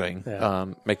what you're doing,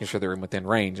 making sure they're within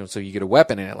range, and so you get a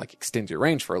weapon, and it like extends your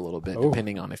range for a little bit,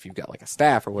 depending on if you've got like a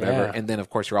staff or whatever. And then of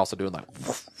course you're also doing like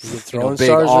throwing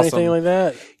stars or anything like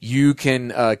that. You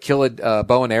can kill a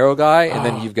bow and arrow guy, and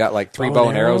then you've got like 3 bow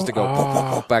and arrows to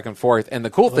go back and forth. And the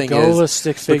cool thing is,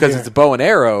 because it's a bow and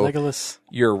arrow, Legolas,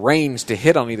 your range to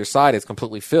hit on either side is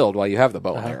completely filled while you have the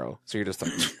bow and arrow. So you're just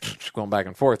like going back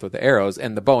and forth with the arrows.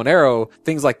 And the bow and arrow,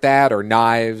 things like that, or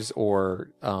knives, or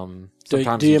do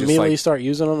you immediately start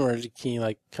using them, or can you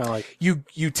like kind of like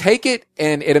you take it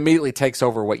and it immediately takes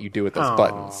over what you do with those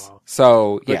buttons?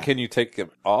 So but can you take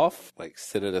them off, like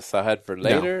set it aside for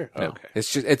later? No. Okay,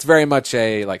 it's very much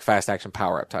a like fast action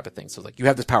power up type of thing. So like you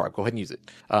have this power up, go ahead and use it.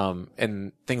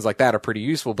 And things like that are pretty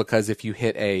useful because if you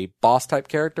hit a boss type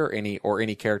character,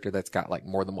 any character that's got like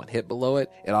more than one hit below it,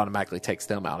 it automatically takes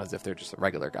them out as if they're just a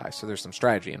regular guy. So there's some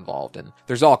strategy involved, and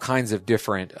there's all kinds of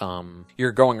different.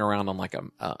 You're going around on like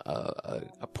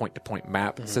a point to point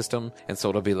map system, and so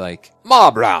it'll be like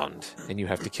mob round, and you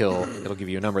have to kill. It'll give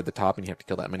you a number at the top, and you have to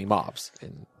kill that many mobs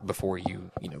and before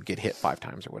you get hit 5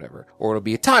 times or whatever. Or it'll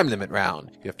be a time limit round.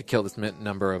 You have to kill this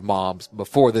number of mobs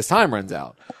before this time runs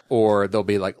out. Or there'll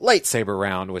be like lightsaber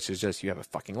round, which is just you have a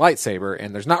fucking lightsaber,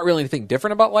 and there's not really anything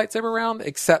different about lightsaber round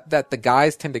except that the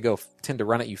guys tend to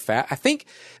run at you fast. I think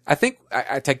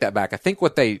I take that back. I think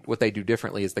what they do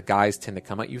differently is the guys tend to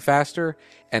come at you faster,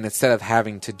 and instead of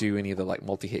having to do any of the like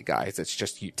multi-hit guys, it's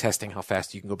just you testing how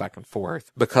fast you can go back and forth,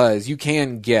 because you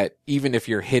can get, even if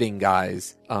you're hitting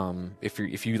guys,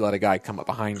 if you let a guy come up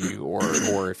behind you,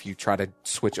 or if you try to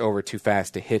switch over too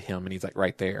fast to hit him and he's like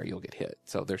right there, you'll get hit.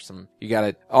 So there's you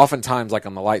gotta, oftentimes like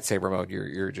on the lightsaber mode,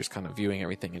 you're just kind of viewing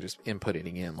everything and just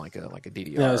inputting in like a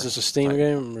DDR. Now, is this a Steam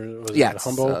game? Or was it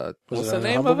Humble? What's the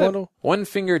name of it? Bundle? One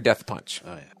Finger Death Punch.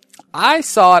 Oh yeah. I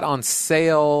saw it on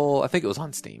sale. I think it was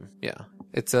on Steam. Yeah.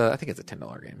 I think it's a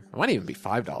 $10 game. It might even be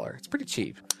 $5. It's pretty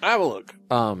cheap. I will look.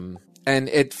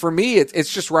 And for me,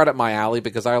 it's just right up my alley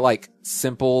because I like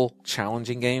simple,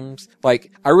 challenging games.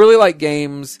 Like, I really like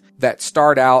games that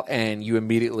start out and you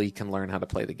immediately can learn how to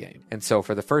play the game. And so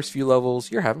for the first few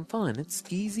levels, you're having fun. It's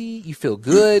easy. You feel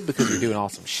good because you're doing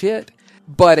awesome shit.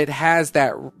 But it has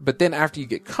that, but then after you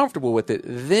get comfortable with it,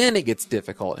 then it gets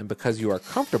difficult. And because you are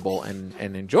comfortable and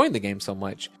enjoying the game so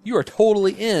much, you are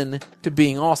totally in to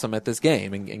being awesome at this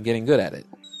game and getting good at it.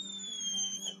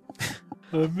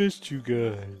 I missed you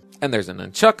guys. And there's an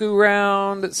nunchaku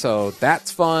round, so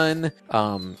that's fun.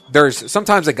 There's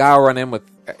sometimes a guy will run in with,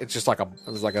 it's just like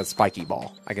a spiky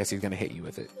ball. I guess he's going to hit you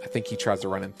with it. I think he tries to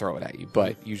run and throw it at you,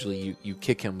 but usually you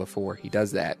kick him before he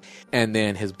does that. And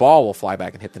then his ball will fly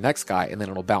back and hit the next guy, and then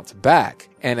it'll bounce back.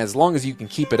 And as long as you can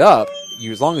keep it up,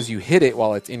 as long as you hit it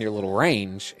while it's in your little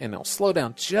range, and it'll slow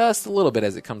down just a little bit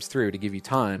as it comes through to give you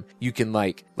time, you can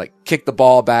like kick the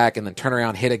ball back and then turn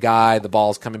around, hit a guy, the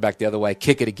ball's coming back the other way,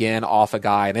 kick it again off a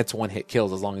guy, and it's one hit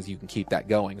kills as long as you can keep that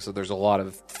going. So there's a lot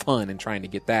of fun in trying to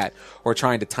get that, or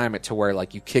trying to time it to where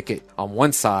like you kick it on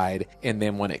one side, and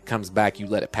then when it comes back, you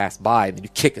let it pass by, and then you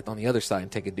kick it on the other side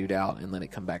and take a dude out, and let it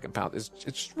come back and pound.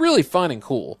 It's really fun and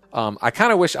cool. I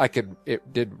kind of wish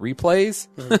it did replays,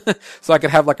 so I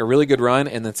could have like a really good run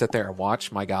and then sit there and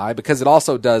watch my guy, because it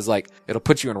also does like, it'll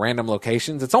put you in random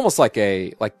locations. It's almost like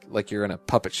like you're in a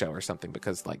puppet show or something,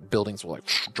 because like buildings will like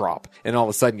drop, and all of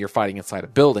a sudden you're fighting inside a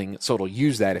building. So it'll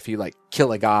use that if you like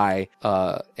kill a guy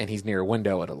and he's near a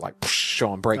window, it'll like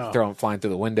show him throw him flying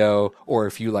through the window. Or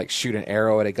if you like shoot an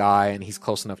arrow at a guy and he's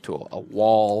close enough to a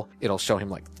wall, it'll show him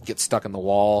like get stuck in the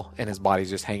wall and his body's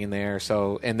just hanging there.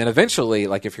 So, and then eventually,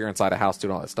 like if you're inside a house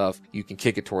doing all that stuff, you can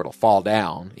kick it to where it'll fall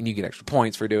down, and you get extra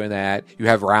points for doing that. You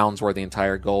have rounds where the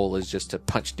entire goal is just to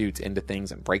punch dudes into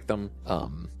things and break them.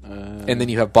 And then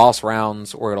you have boss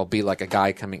rounds where it'll be like a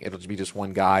guy coming, it'll be just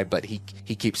one guy, but he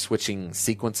keeps switching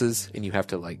sequences, and you have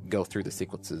to like go through the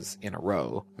sequences in a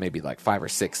row, maybe like 5 or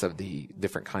 6 of the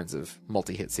different kinds of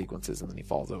multi-hit sequences, and then he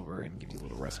falls over and gives you a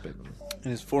little respite.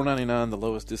 And it's $4.99. The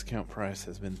lowest discount price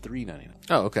has been $3.99.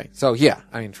 Oh, okay. So yeah,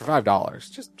 I mean, for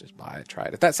 $5, just buy it, try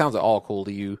it. If that sounds at all cool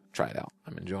to you, try it out.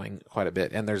 I'm enjoying it quite a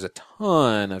bit, and there's a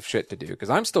ton of shit to do, because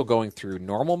I'm still going through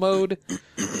normal mode,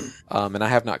 and I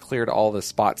have not cleared all the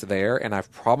spots there, and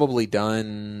I've probably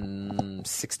done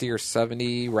 60 or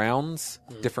 70 rounds,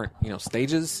 different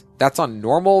stages. That's on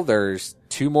normal. There's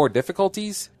 2 more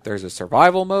difficulties. There's a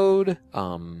survival mode,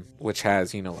 which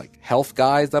has, like health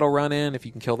guys that'll run in. If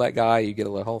you can kill that guy, you get a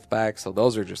little health back. So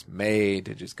those are just made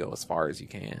to just go as far as you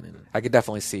can. And I could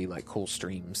definitely see like cool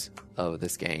streams of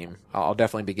this game. I'll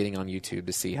definitely be getting on YouTube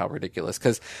to see how ridiculous,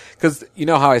 cause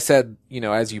how I said,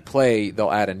 as you play,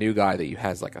 they'll add a new guy that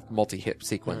has like a multi-hit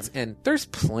sequence, and there's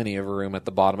plenty of room at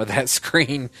the bottom of that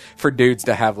screen for dudes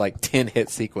to have like 10 hit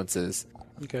sequences.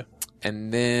 Okay.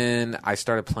 And then I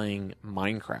started playing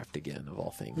Minecraft again, of all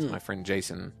things. My friend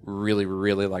Jason really,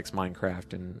 really likes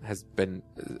Minecraft and has been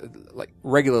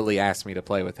regularly asked me to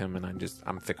play with him. And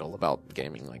I'm fickle about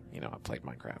gaming. Like, I played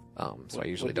Minecraft. So I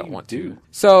usually don't want to.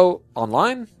 So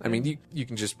online, I mean, you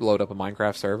can just load up a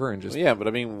Minecraft server and just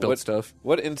build stuff.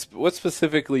 What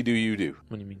specifically do you do?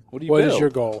 What do you mean? What do you build? Is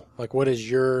your goal? Like, what is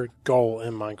your goal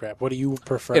in Minecraft? What do you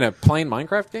prefer? In a plain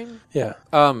Minecraft game? Yeah.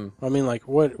 I mean, like,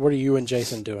 what are you and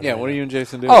Jason doing? Yeah, right what now? are you and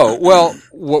Jason doing? Oh, well,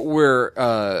 what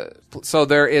we're, so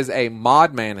there is a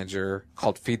mod manager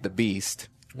called Feed the Beast,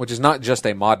 which is not just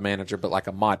a mod manager, but like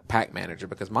a mod pack manager,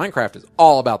 because Minecraft is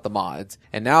all about the mods.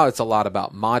 And now it's a lot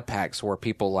about mod packs where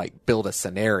people like build a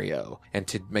scenario, and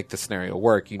to make the scenario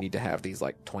work, you need to have these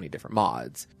like 20 different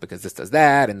mods, because this does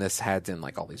that, and this adds in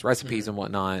like all these recipes and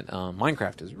whatnot.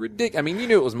 Minecraft is ridiculous. I mean, you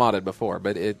knew it was modded before,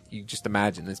 but you just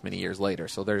imagine this many years later.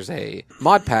 So there's a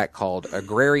mod pack called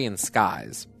Agrarian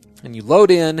Skies. And you load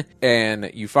in,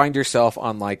 and you find yourself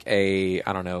on like a,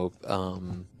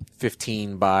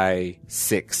 15 by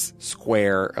 6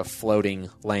 square of floating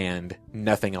land,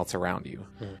 nothing else around you.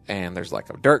 And there's like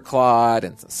a dirt clod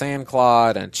and some sand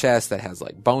clod and a chest that has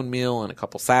like bone meal and a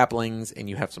couple saplings, and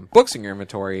you have some books in your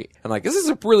inventory. And like, this is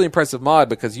a really impressive mod,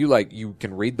 because you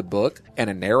can read the book, and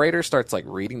a narrator starts like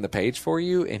reading the page for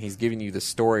you, and he's giving you the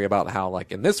story about how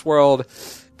like in this world,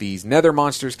 these nether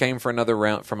monsters came from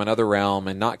another realm,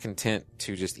 and not content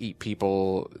to just eat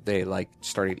people, they like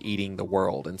started eating the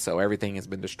world, and so everything has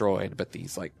been destroyed. But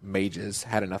these like mages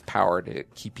had enough power to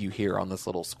keep you here on this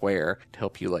little square to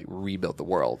help you like rebuild the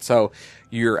world. So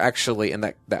you're actually, and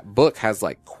that book has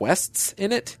like quests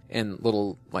in it, and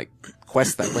little like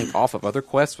quests that link off of other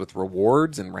quests with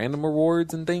rewards and random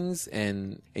rewards and things,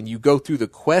 and you go through the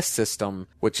quest system,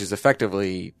 which is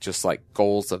effectively just like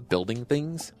goals of building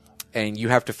things. And you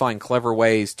have to find clever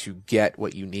ways to get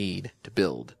what you need to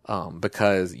build.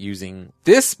 Because using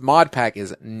this mod pack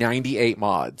is 98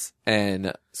 mods.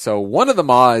 And so one of the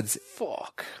mods,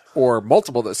 or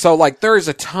multiple, so like there's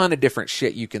a ton of different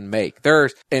shit you can make.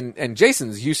 And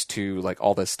Jason's used to like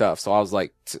all this stuff. So I was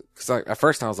like, at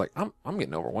first I was like, I'm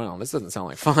getting overwhelmed. This doesn't sound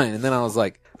like fun. And then I was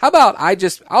like, how about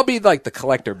I'll be like the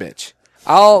collector bitch.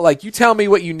 You tell me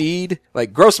what you need,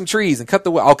 like grow some trees and cut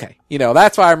the wood. Okay.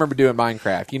 That's why I remember doing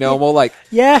Minecraft, and we'll like,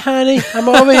 yeah, honey, I'm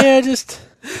over here just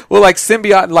Well, like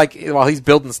Symbiote, like while he's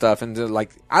building stuff, and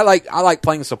like I like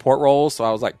playing support roles, so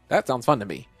I was like, that sounds fun to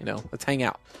me. Let's hang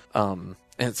out.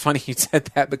 And it's funny you said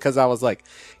that because I was like,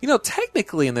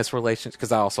 technically in this relationship,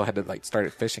 because I also had to like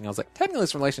started fishing. I was like, technically in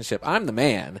this relationship, I'm the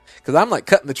man because I'm like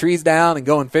cutting the trees down and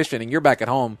going fishing, and you're back at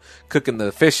home cooking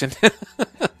the fish and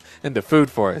into food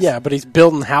for us. Yeah, but he's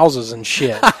building houses and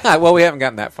shit. Well, we haven't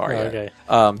gotten that far yet.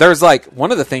 Okay. There's like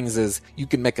one of the things is you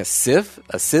can make a sieve,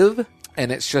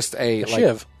 and it's just a like,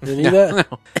 shiv. Did you do that?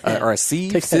 or a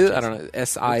sieve. I don't know.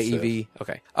 SIEV.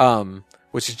 Okay.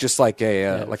 Which is just like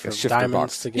a shifter diamonds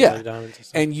box. to get like diamonds and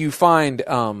stuff. And you find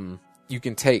you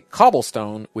can take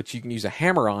cobblestone, which you can use a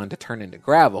hammer on to turn into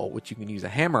gravel, which you can use a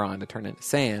hammer on to turn into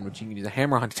sand, which you can use a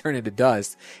hammer on to turn into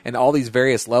dust, and all these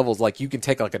various levels. Like you can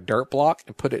take like a dirt block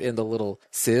and put it in the little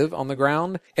sieve on the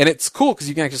ground, and it's cool because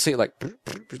you can actually see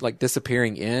it like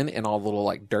disappearing in, and all the little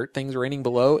like dirt things raining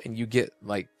below, and you get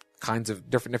like kinds of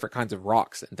different kinds of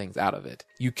rocks and things out of it.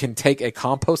 You can take a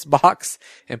compost box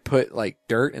and put like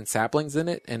dirt and saplings in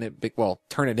it, and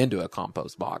turn it into a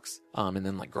compost box. And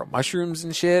then like grow mushrooms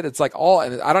and shit. It's like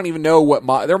and I don't even know what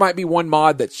mod. There might be one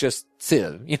mod that's just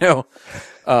Civ,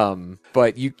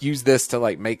 but you use this to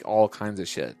like make all kinds of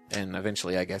shit, and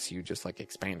eventually I guess you just like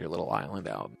expand your little island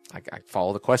out. I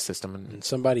follow the quest system, and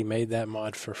somebody made that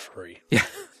mod for free. Yeah.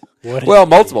 Well,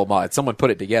 multiple mods. Someone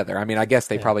put it together. I mean, I guess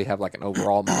they probably have like an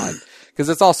overall mod because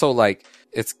it's also like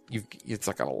it's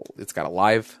got a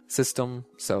live system,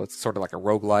 so it's sort of like a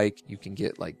roguelike. You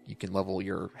can level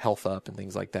your health up and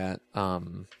things like that.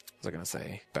 What was I going to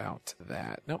say about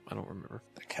that? Nope, I don't remember.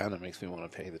 That kind of makes me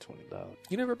want to pay the $20.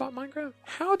 You never bought Minecraft?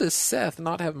 How does Seth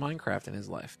not have Minecraft in his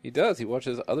life? He does. He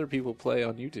watches other people play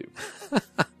on YouTube.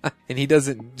 And he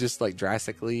doesn't just like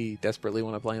desperately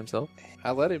want to play himself?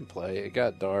 I let him play. It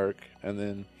got dark, and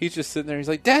then he's just sitting there. He's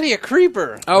like, "Daddy, a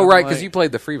creeper!" Oh, right, because you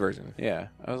played the free version. Yeah.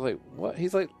 I was like, "What?"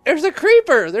 He's like, "There's a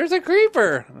creeper! There's a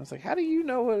creeper!" And I was like, "How do you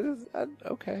know what it is?"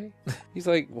 Okay. He's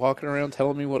like walking around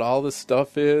telling me what all this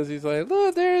stuff is. He's like,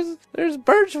 "Look, there's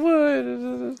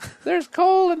birchwood, there's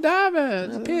coal and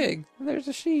diamonds, a pig, and there's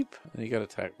a sheep." And he got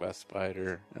attacked by a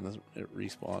spider, and then it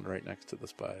respawned right next to the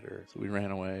spider. So we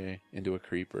ran away into a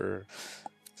creeper.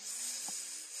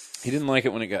 He didn't like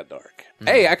it when it got dark.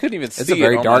 Hey, I couldn't even see it. It's a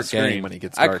very on dark my screen game when it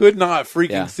gets dark. I could not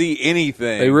freaking see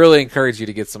anything. They really encourage you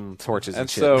to get some torches and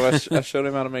shit. So I showed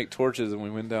him how to make torches, and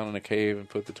we went down in a cave and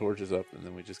put the torches up, and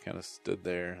then we just kind of stood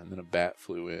there, and then a bat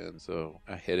flew in. So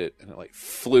I hit it, and it like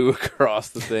flew across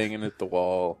the thing and hit the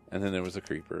wall, and then there was a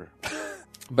creeper.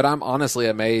 But I'm honestly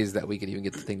amazed that we could even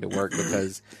get the thing to work,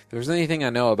 because if there's anything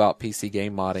I know about PC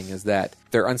game modding is that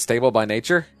they're unstable by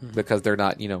nature because they're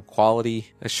not,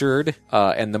 quality assured.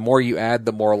 And the more you add,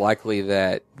 the more likely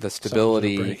that the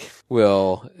stability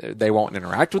they won't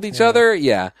interact with each other.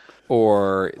 Yeah.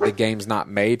 Or the game's not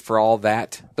made for all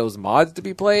those mods to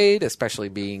be played, especially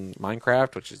being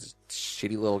Minecraft, which is a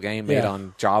shitty little game made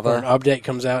on Java. Or an update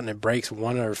comes out and it breaks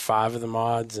 1 or 5 of the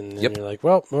mods, and then you're like,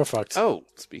 well, we're fucked. Oh,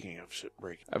 speaking of shit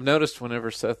breaking, I've noticed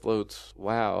whenever Seth loads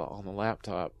WoW on the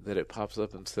laptop that it pops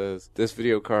up and says, "This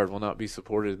video card will not be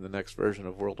supported in the next version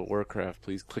of World of Warcraft.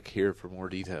 Please click here for more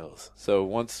details." So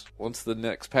once the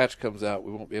next patch comes out,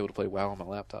 we won't be able to play WoW on my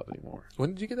laptop anymore.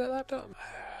 When did you get that laptop?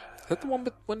 Is that the one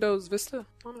with Windows Vista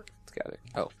on it? It's got it.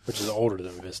 Oh. Which is older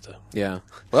than Vista. Yeah.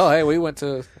 Well, hey, we went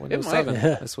to Windows 7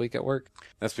 this week at work.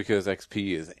 That's because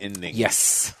XP is ending.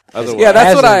 Yes. Otherwise, yeah,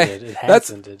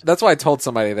 that's why I told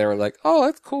somebody. They were like, "Oh,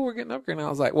 that's cool. We're getting upgraded." And I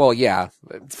was like, "Well, yeah,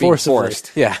 it's being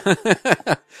forced." Yeah.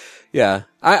 Yeah.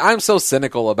 I'm so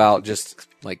cynical about just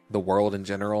like the world in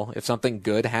general. If something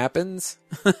good happens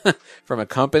from a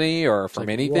company or from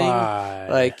anything,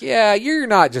 why? You're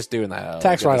not just doing that.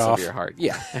 Tax write-off. Your heart.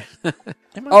 Yeah.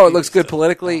 Oh, it looks good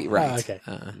politically, right? Okay.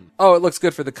 Oh, it looks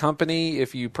good for the company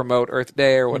if you promote Earth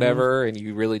Day or whatever, and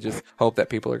you really just hope that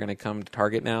people are going to come to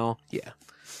Target now. Yeah.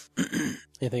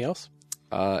 Anything else?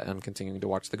 I'm continuing to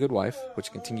watch The Good Wife,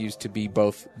 which continues to be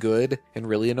both good and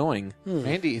really annoying.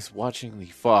 Mandy is watching the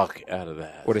fuck out of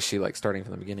that. What is she like, starting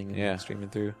from the beginning and streaming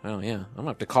through? Oh, yeah. I'm going to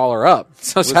have to call her up.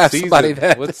 So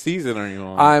what season are you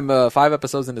on? I'm 5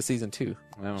 episodes into season 2.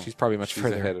 No, she's probably much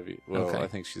further ahead of you. Well, okay. I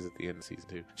think she's at the end of season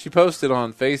 2. She posted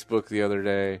on Facebook the other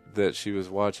day that she was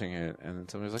watching it, and then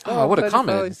somebody was like, "Oh, what a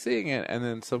comment!" Seeing it, and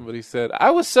then somebody said,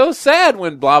 "I was so sad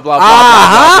when blah blah blah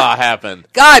blah blah happened."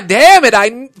 God damn it!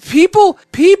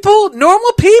 People,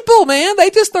 normal people, man, they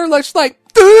just are like,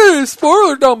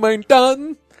 spoiler domain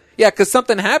done. Yeah, because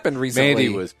something happened recently. Mandy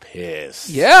was pissed.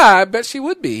 Yeah, I bet she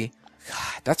would be.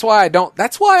 God, that's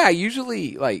why I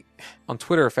usually like on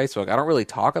Twitter or Facebook, I don't really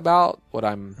talk about what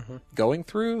I'm going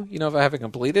through, if I haven't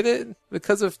completed it,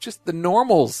 because of just the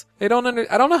normals. I don't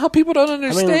know how people don't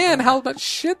understand how much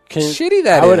shitty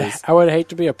that is. I would hate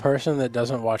to be a person that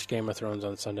doesn't watch Game of Thrones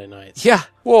on Sunday nights. Yeah.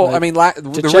 Well, Like,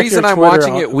 the reason I'm Twitter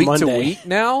watching it on week Monday. to week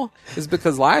now is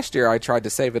because last year I tried to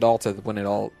save it all to when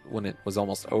it was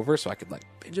almost over, so I could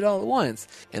binge it all at once.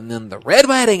 And then the Red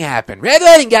Wedding happened. Red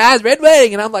Wedding, guys, Red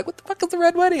Wedding. And I'm like, what the fuck is the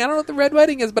Red Wedding? I don't know what the Red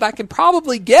Wedding is, but I can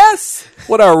probably guess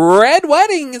what a Red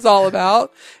Wedding is all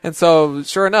about. And so,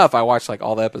 sure enough, I watched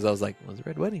all the episodes. What's the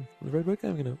Red Wedding? What's the Red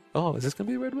Wedding coming up? Oh, is this going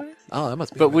to be the Red Wedding? Oh, that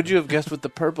must be. But would you have guessed what the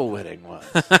purple wedding was?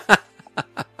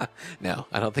 No,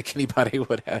 I don't think anybody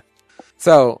would have.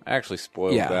 So I actually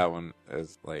spoiled that one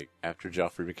as after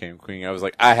Joffrey became queen. I was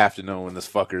like, I have to know when this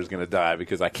fucker is going to die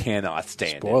because I cannot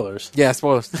stand Spoilers. Yeah,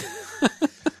 spoilers.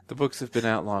 The books have been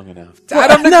out long enough. I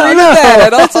don't agree with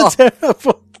that at all.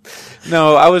 Terrible.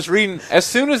 No, I was reading. As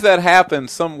soon as that happened,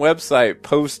 some website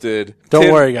posted.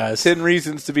 Don't worry, guys. 10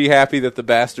 reasons to be happy that the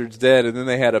bastard's dead, and then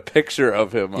they had a picture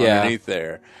of him underneath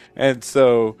there. And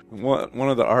so one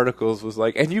of the articles was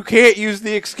like, and you can't use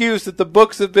the excuse that the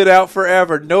books have been out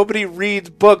forever. Nobody reads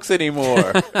books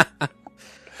anymore.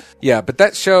 Yeah, but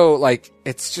that show,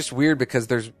 it's just weird because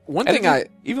there's one thing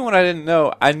even when I didn't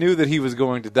know, I knew that he was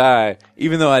going to die,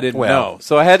 even though I didn't know.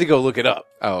 So I had to go look it up.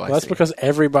 Oh, That's because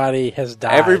everybody has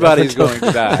died. Everybody's going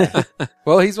to die.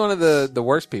 Well, he's one of the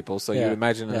worst people, so you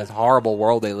imagine in this horrible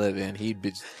world they live in, he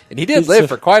did live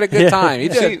for quite a good time. He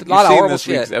did a lot of horrible this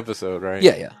shit. week's episode, right?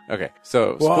 Yeah. Okay,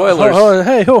 so Well,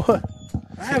 spoilers.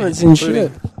 I haven't seen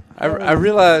shit. I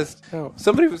realized Oh.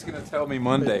 somebody was going to tell me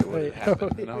Monday what had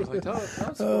happened, and I was like, don't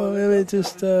spoil Oh, it.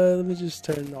 let me just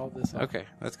turn all this off. Okay,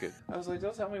 that's good. I was like,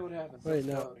 don't tell me what happened. Wait,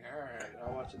 no. All right,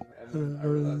 I'll watch it. And then I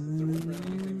realized there wasn't really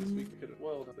anything this week that could have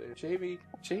spoiled it.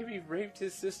 Jamie raped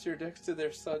his sister next to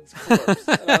their son's corpse.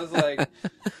 And I was like,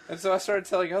 and so I started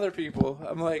telling other people,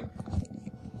 I'm like,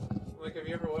 have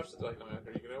you ever watched it? Like, no, are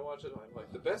you going to watch it? I'm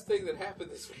like, the best thing that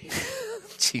happened this week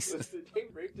Jesus. was that Jamie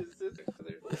raped his sister next to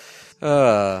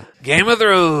their Game of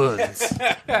Thrones.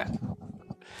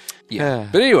 Yeah.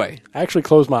 But anyway, I actually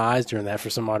closed my eyes during that for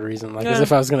some odd reason, as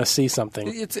if I was going to see something.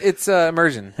 it's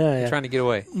immersion. Yeah. You're trying to get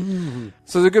away.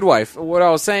 So The Good Wife. What I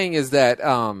was saying is that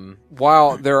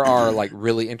while there are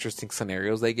really interesting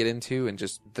scenarios they get into, and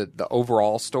just the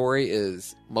overall story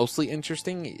is mostly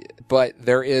interesting, but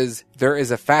there is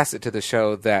a facet to the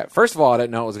show that, first of all, I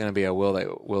didn't know it was going to be a will they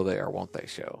or won't they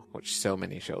show, which so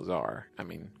many shows are. I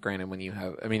mean, granted,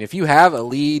 if you have a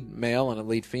lead male and a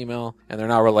lead female and they're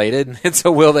not related, it's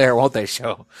a will they or won't they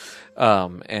show.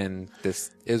 And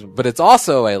but it's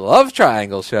also a love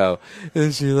triangle show.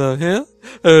 Does she love him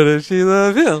or does she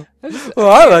love him? Well,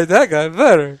 I like that guy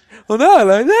better. Well, now I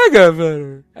like that guy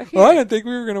better. Well, I didn't think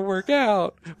we were going to work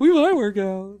out. We might work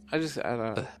out. I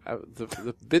don't know.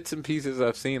 The bits and pieces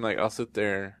I've seen, I'll sit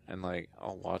there and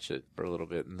I'll watch it for a little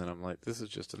bit, and then I'm like, this is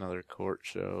just another court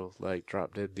show.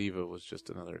 Drop Dead Diva was just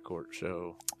another court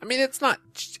show. I mean, it's not.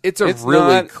 It's really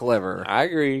not clever. I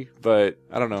agree, but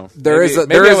I don't know. There is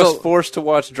maybe I was forced to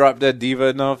watch Drop Dead Diva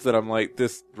enough that I'm like,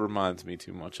 this reminds me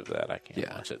too much of that. I can't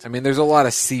watch it. I mean, there's a lot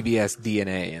of CBS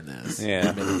DNA in this. Yeah.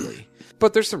 Admittedly.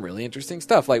 But there's some really interesting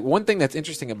stuff. One thing that's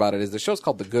interesting about it is the show's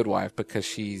called The Good Wife because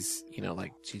she's,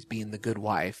 she's being the good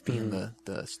wife, being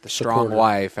the strong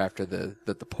wife after the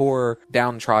poor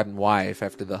downtrodden wife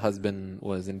after the husband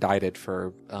was indicted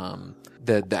for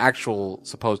the actual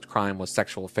supposed crime was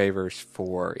sexual favors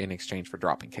in exchange for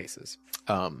dropping cases.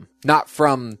 Not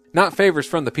favors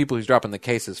from the people he's dropping the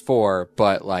cases for,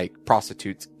 but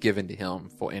prostitutes given to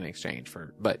him in exchange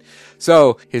for. But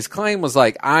so his claim was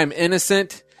I'm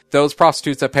innocent. Those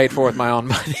prostitutes I paid for with my own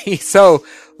money. So,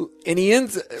 and he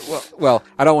ends, well,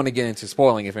 I don't want to get into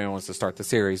spoiling if anyone wants to start the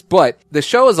series, but the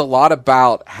show is a lot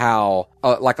about how,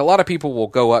 a lot of people will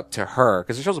go up to her,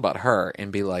 because the show's about her,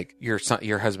 and be like, your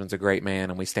husband's a great man,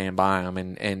 and we stand by him,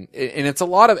 and it's a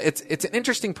lot of, it's an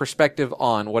interesting perspective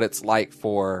on what it's like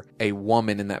for a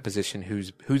woman in that position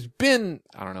who's been,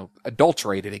 I don't know,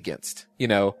 adulterated against,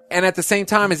 and at the same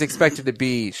time is expected to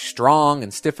be strong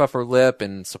and stiff upper lip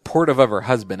and supportive of her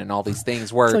husband and all these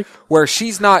things where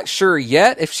she's not sure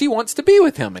yet if she wants to be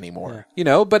with him anymore,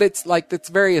 but it's it's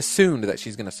very assumed that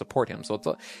she's going to support him. So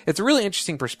it's a really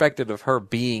interesting perspective of her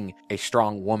being a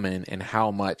strong woman and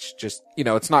how much just,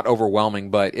 it's not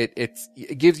overwhelming, but it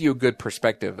gives you a good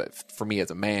perspective for me as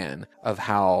a man of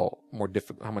how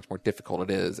much more difficult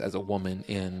it is as a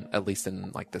woman at least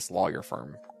in this lawyer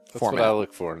firm. That's format. What I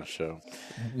look for in a show.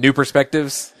 New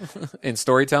perspectives in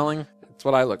storytelling. That's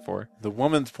what I look for. The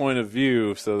woman's point of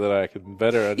view so that I can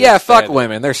better understand. Yeah, fuck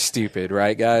women. They're stupid,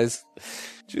 right, guys?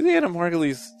 Juliana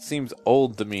Margulies seems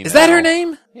old to me. Is that her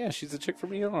name? Yeah, she's a chick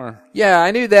from ER. Yeah,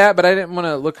 I knew that, but I didn't want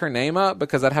to look her name up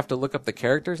because I'd have to look up the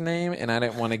character's name, and I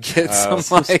didn't want to get some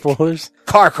like Spoilers.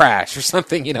 car crash or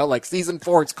something, like season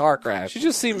 4's car crash. She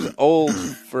just seems old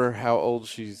for how old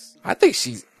she's. I think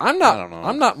I'm not. I don't know.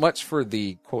 I'm not much for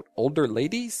the quote older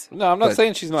ladies. No, I'm not but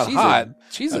saying she's not hot.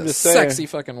 She's I'm a just saying. sexy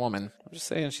fucking woman. I'm just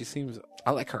saying she seems.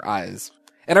 I like her eyes,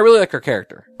 and I really like her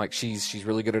character. Like she's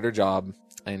really good at her job,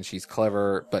 and she's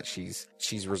clever, but she's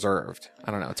reserved.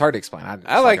 I don't know. It's hard to explain. I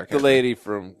I like her the character. lady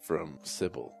from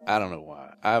Sybil. I don't know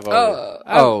why. I've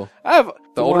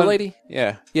the older lady.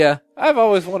 Yeah, Yeah, I've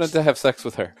always wanted to have sex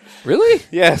with her. really?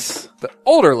 Yes. The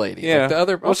older lady. Yeah. Like the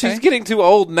other. Well, okay. she's getting too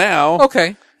old now.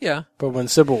 Okay. Yeah. But when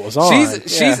Sybil was on,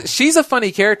 She's a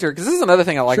funny character because this is another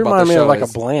thing I like she about reminded the me show. of like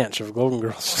is- a Blanche of Golden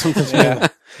Girls. Yeah.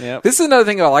 Yeah. This is another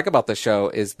thing I like about the show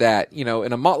is that, in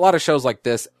a lot of shows like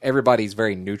this, everybody's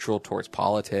very neutral towards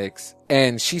politics.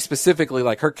 And she specifically,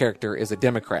 like her character, is a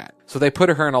Democrat. So they put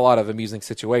her in a lot of amusing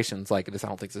situations. Like this, I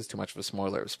don't think this is too much of a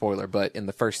spoiler, but in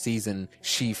the first season,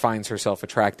 she finds herself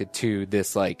attracted to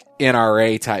this like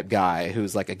NRA type guy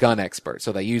who's like a gun expert.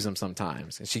 So they use him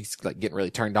sometimes. And she's like getting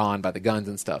really turned on by the guns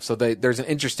and stuff. So there's an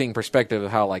interesting perspective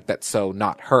of how like that's so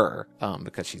not her,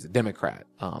 because she's a Democrat.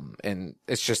 And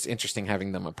it's just interesting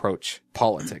having them approach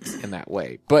politics in that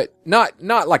way, but not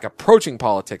like approaching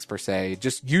politics per se,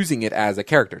 just using it as a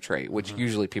character trait, which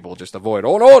usually people just avoid.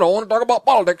 Oh no, I don't want to talk about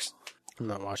politics. I'm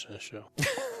not watching this show.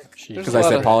 Because I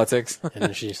said politics. And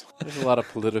then she's There's a lot of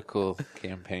political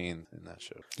campaigns in that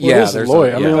show. there's a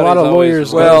lawyer. I mean, a lot of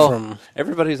lawyers Everybody's go always- from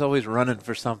Everybody's always running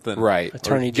for something. Right.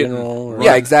 attorney Or getting- general. Or,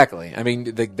 Yeah, exactly. I mean,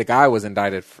 the guy was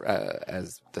indicted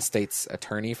as the state's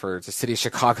attorney for the city of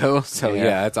Chicago. So Yeah.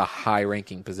 yeah, it's a high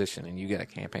ranking position and you get a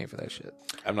campaign for that shit.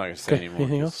 I'm not going to say Okay, anymore.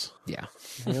 anything else? Yeah.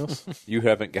 Anything else? You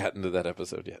haven't gotten to that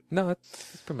episode yet. No,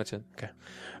 that's pretty much it.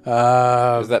 Is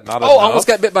that not I enough? almost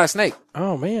got bit by a snake.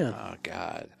 Oh man, Oh,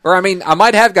 God. Or, I mean, I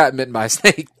might have gotten bitten by a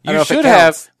snake. I don't know You if it should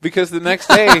counts. have, because the next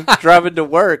day, driving to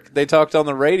work, they talked on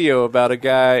the radio about a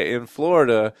guy in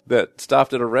Florida that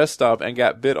stopped at a rest stop and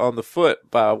got bit on the foot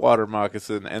by a water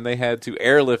moccasin, and they had to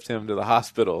airlift him to the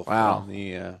hospital Wow. from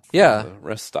the, Yeah. the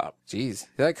rest stop. Jeez,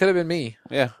 that could have been me.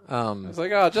 Yeah. I was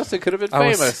like, oh, Justin could have been I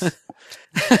was-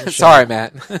 famous. Sorry,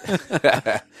 Matt.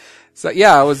 So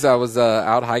yeah, I was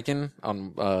out hiking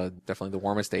on definitely the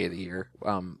warmest day of the year.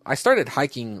 I started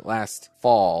hiking last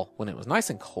fall when it was nice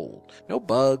and cold. No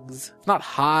bugs. It's not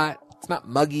hot. It's not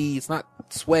muggy. It's not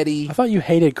sweaty. I thought you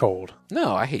hated cold,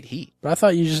 No, I hate heat. but I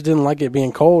thought you just didn't like it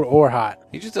being cold or hot.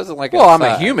 He just doesn't like Well, I'm a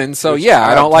outside, human, so which yeah,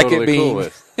 I I'm don't like it totally cool being.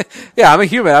 with. Yeah, I'm a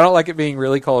human. I don't like it being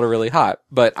really cold or really hot,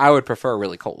 but I would prefer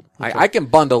really cold. I can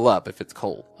bundle up if it's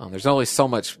cold. There's only so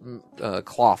much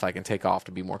cloth I can take off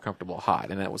to be more comfortable hot,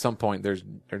 and at some point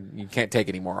you can't take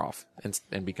any more off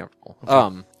and be comfortable.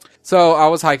 Okay. So I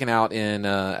was hiking out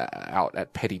out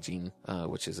at Petit Jean,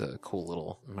 which is a cool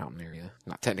little mountain area.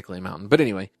 Not technically a mountain, but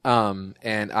anyway.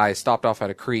 And I stopped off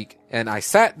at a creek, and I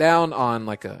sat down on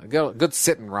like a good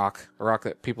sitting rock, a rock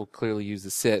that people clearly use to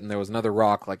sit. And there was another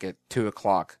rock like at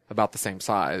 2:00, about the same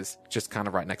size, just kind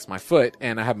of right next to my foot.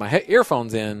 And I had my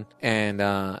earphones in, and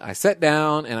I sat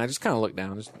down, and I just kind of looked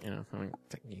down, just I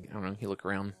don't know, you look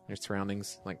around your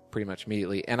surroundings like pretty much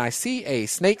immediately, and I see a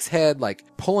snake's head like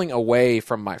pulling away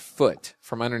from my foot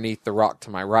from underneath the rock to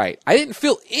my right. I didn't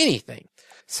feel anything.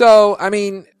 So, I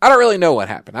mean, I don't really know what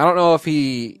happened. I don't know if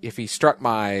he struck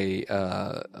my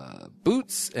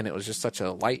boots and it was just such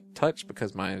a light touch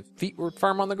because my feet were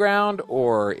firm on the ground,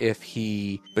 or if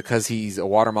because he's a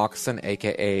water moccasin,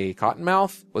 aka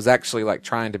cottonmouth, was actually like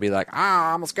trying to be like,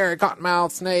 I'm a scary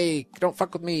cottonmouth snake, don't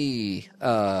fuck with me.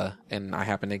 And I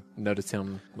happened to notice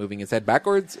him moving his head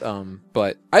backwards.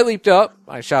 But I leaped up,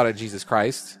 I shouted Jesus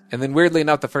Christ, and then weirdly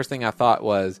enough, the first thing I thought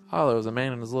was, there was a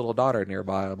man and his little daughter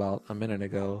nearby about a minute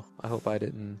ago. I hope I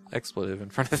didn't expletive in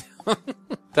front of them.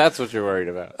 That's what you're worried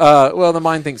about. Well, the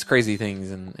mind thinks crazy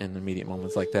things in immediate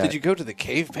moments like that. Did you go to the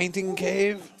cave painting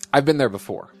cave? I've been there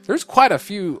before. There's quite a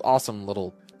few awesome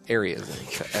little areas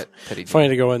at Petit Jean. Funny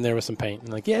to go in there with some paint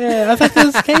and like, yeah, I thought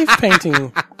this was cave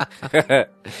painting.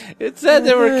 It said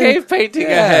there were cave painting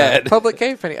ahead. Public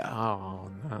cave painting. Oh,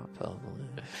 not public.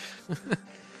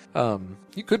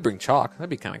 You could bring chalk. That'd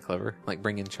be kind of clever. Like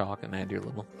bring in chalk and add your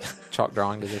little chalk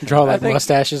drawing to the Draw I like think-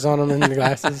 mustaches on them and the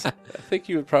glasses. I think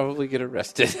you would probably get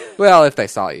arrested. Well, if they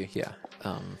saw you, yeah.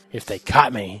 If they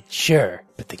caught me, sure,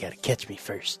 but they gotta catch me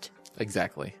first.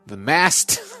 Exactly. The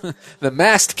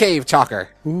masked cave chalker.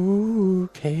 Ooh,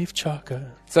 cave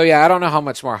chalker. So yeah, I don't know how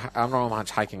much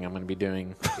hiking I'm going to be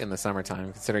doing in the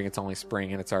summertime, considering it's only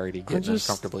spring and it's already getting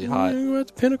uncomfortably hot. Go at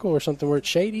the Pinnacle or something where it's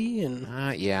shady and.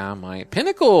 Yeah, I might.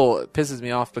 Pinnacle pisses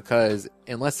me off because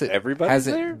unless it Everybody's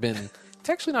there? hasn't been. It's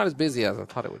actually not as busy as I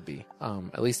thought it would be.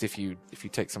 At least if you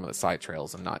take some of the side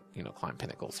trails and not climb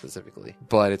Pinnacle specifically.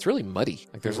 But it's really muddy.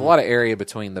 Like there's a lot of area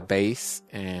between the base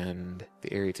and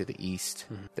the area to the east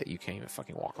that you can't even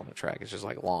fucking walk on the track. It's just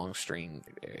like long stream.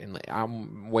 And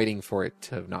I'm waiting for it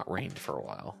to have not rained for a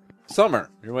while. Summer.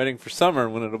 You're waiting for summer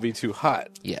when it'll be too hot.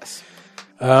 Yes.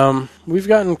 We've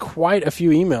gotten quite a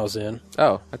few emails in.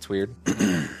 Oh, that's weird.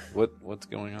 What's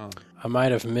going on? I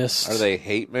might have missed. Are they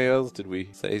hate mails? Did we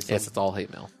say something? Yes, it's all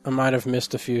hate mail. I might have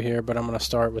missed a few here, but I'm going to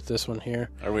start with this one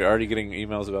here. Are we already getting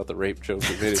emails about the rape joke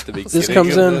we made at the beginning?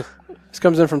 This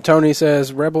comes in from Tony.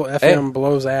 Says Rebel FM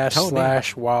blows ass Tony. /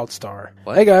 Wildstar.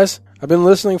 What? Hey guys, I've been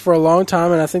listening for a long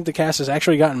time, and I think the cast has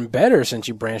actually gotten better since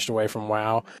you branched away from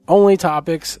WoW. Only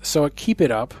topics, so keep it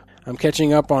up. I'm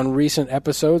catching up on recent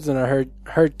episodes, and I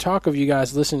heard talk of you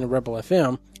guys listening to Rebel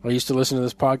FM. I used to listen to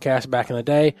this podcast back in the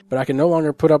day, but I can no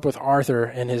longer put up with Arthur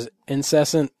and his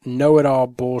incessant know-it-all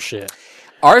bullshit.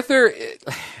 Arthur,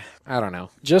 I don't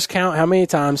know. Just count how many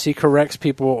times he corrects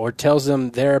people or tells them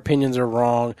their opinions are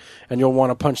wrong, and you'll want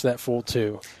to punch that fool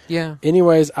too. Yeah.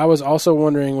 Anyways, I was also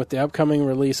wondering, with the upcoming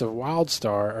release of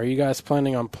WildStar, are you guys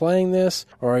planning on playing this,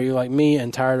 or are you like me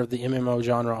and tired of the MMO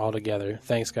genre altogether?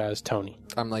 Thanks, guys. Tony.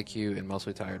 I'm like you and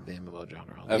mostly tired of the MMO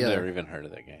genre. I've never even heard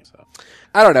of that game, so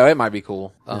I don't know. It might be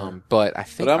cool, but I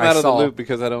think I'm out of the loop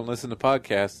because I don't listen to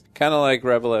podcasts. Kind of like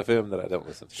Rebel FM that I don't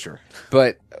listen to. Sure,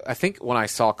 but I think when I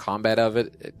saw combat of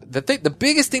it, the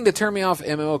biggest thing to turn me off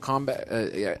MMO combat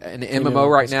an MMO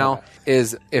right now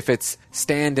is if it's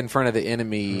stand in front of the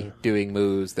enemy doing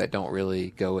moves that don't really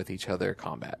go with each other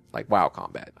combat, like WoW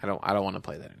combat. I don't want to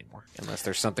play that anymore unless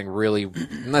there's something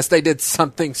unless they did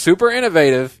something super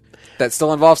innovative that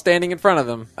still involves standing in front of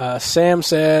them. Sam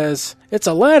says it's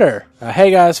a letter.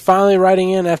 Hey guys, finally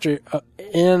writing in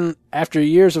after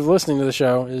years of listening to the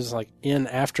show. Is like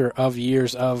after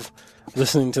years of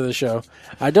listening to the show.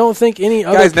 I don't think any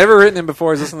other guy's never written in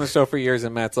before. Has listened to the show for years,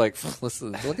 and Matt's like,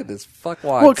 listen, look at this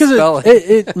fuckwad. Well, because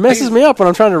it messes me up when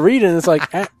I'm trying to read it. And it's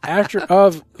like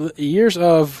after years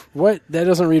of what that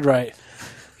doesn't read right.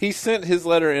 He sent his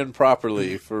letter in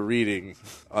properly for reading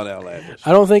on Outlandish.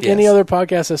 I don't think any other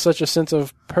podcast has such a sense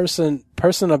of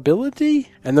personability,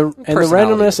 and the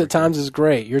randomness at times is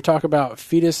great. Your talk about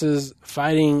fetuses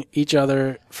fighting each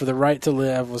other for the right to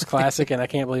live was classic, and I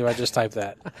can't believe I just typed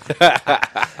that.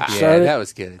 That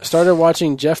was good. Started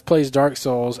watching Jeff Plays Dark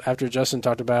Souls after Justin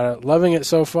talked about it. Loving it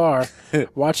so far.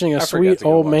 Watching a sweet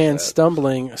old man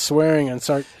stumbling, swearing, and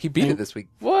he beat it this week.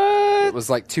 What? It was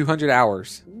like 200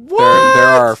 hours. What? There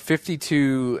are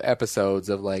 52 episodes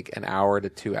of like an hour to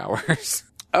 2 hours.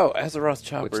 Oh, Azeroth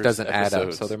Choppers. Which doesn't add up,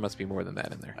 episodes. so there must be more than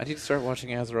that in there. I need to start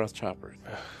watching Azeroth Choppers.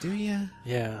 Do you?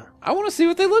 Yeah. I want to see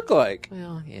what they look like.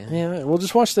 Well, yeah. Yeah, we'll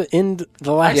just watch the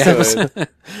last episode.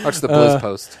 Watch the Blizz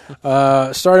post.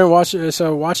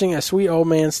 Watching a sweet old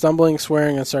man stumbling,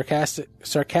 swearing, and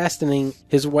sarcasting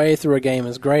his way through a game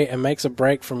is great and makes a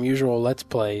break from usual Let's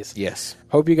Plays. Yes.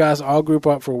 Hope you guys all group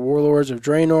up for Warlords of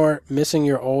Draenor. Missing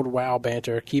your old WoW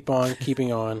banter. Keep on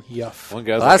keeping on. Yuff. One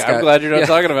guy's like, I'm glad you're not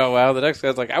talking about WoW. The next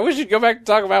guy's like, I wish you'd go back and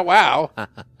talk about WoW.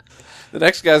 The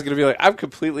next guy's going to be like, I'm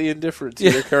completely indifferent to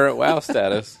your current WoW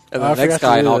status. And the next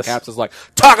guy in all caps is like,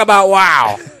 talk about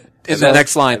WoW. In the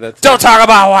next line, that's don't talk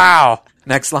about WoW.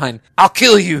 Next line, I'll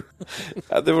kill you.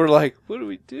 And then we're like, what do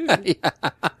we do?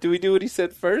 Do we do what he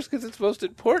said first because it's most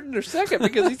important, or second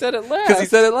because he said it last? Because he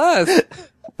said it last.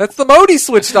 That's the mode he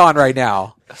switched on right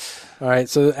now. All right,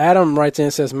 so Adam writes in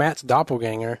and says, Matt's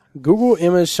doppelganger. Google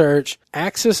image search,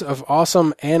 axis of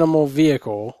awesome animal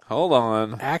vehicle. Hold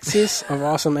on. Axis of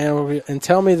awesome animal vehicle. And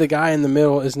tell me the guy in the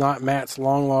middle is not Matt's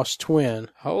long-lost twin.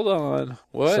 Hold on.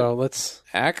 What? So let's...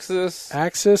 Axis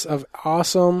of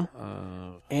awesome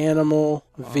animal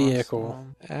vehicle.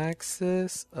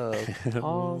 Axis of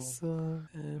awesome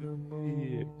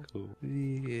animal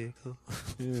vehicle.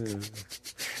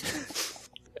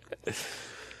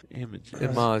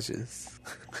 Images.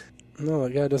 No,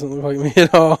 that guy doesn't look like me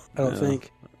at all. I don't think.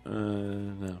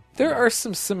 No. There are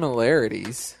some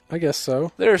similarities. I guess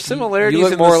so. There are similarities You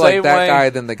look in more the like same that way. guy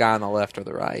than the guy on the left or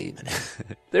the right.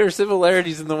 There are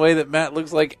similarities in the way that Matt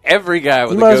looks like every guy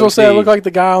with You a might as well say I goatee. look like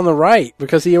the guy on the right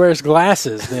because he wears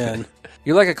glasses then.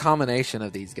 You're like a combination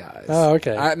of these guys. Oh,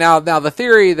 okay. Now the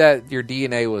theory that your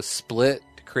DNA was split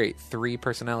to create 3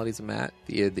 personalities of Matt,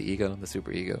 the id, the ego, and the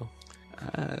superego.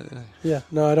 Yeah,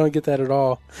 no, I don't get that at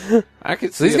all. I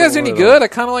could. So these guys are any good? I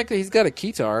kind of like that he's got a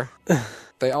guitar.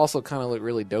 They also kind of look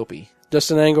really dopey.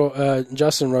 Justin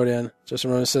wrote in.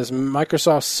 Justin Roden says,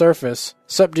 Microsoft Surface.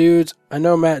 Sup, dudes? I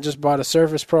know Matt just bought a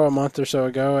Surface Pro a month or so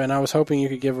ago, and I was hoping you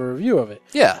could give a review of it.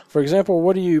 Yeah. For example,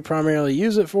 what do you primarily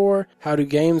use it for? How do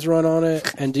games run on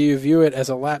it? And do you view it as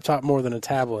a laptop more than a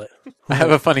tablet? I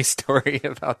have a funny story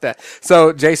about that.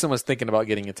 So Jason was thinking about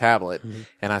getting a tablet,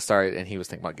 and he was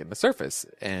thinking about getting a Surface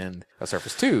and a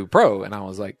Surface 2 Pro, and I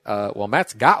was like, well,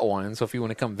 Matt's got one, so if you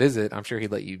want to come visit, I'm sure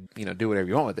he'd let you, do whatever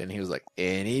you want with it. And he was like,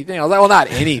 anything? I was like, well, not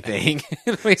anything.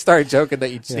 And we started joking that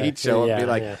he'd show up and be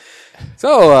like,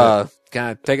 so, can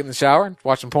I take it in the shower and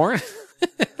watch some porn?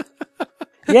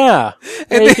 Yeah.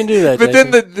 And you can do that, But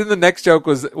Jason. then the next joke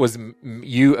was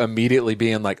you immediately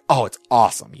being like, oh, it's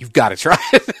awesome. You've got to try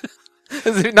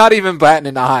it. Not even batting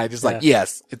an eye. Just like,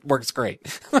 yes, it works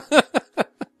great.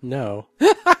 No.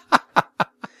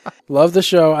 Love the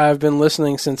show. I've been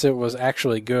listening since it was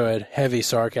actually good. Heavy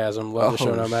sarcasm. Love the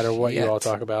show no matter what you all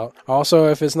talk about. Also,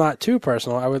 if it's not too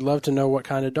personal, I would love to know what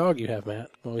kind of dog you have, Matt.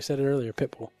 Well, we said it earlier,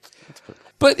 Pitbull.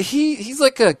 But he's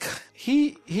like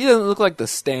he doesn't look like the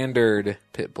standard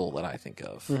pit bull that I think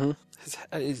of. Mm-hmm.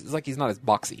 It's like he's not as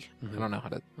boxy. I don't know how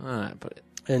to put it.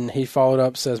 And he followed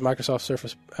up, says Microsoft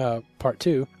Surface Part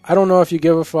 2. I don't know if you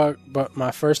give a fuck, but my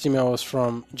first email was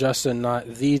from Justin, not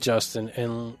the Justin,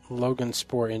 in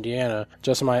Logansport, Indiana.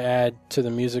 Justin might add to the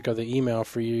music of the email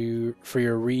for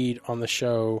your read on the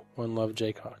show, One Love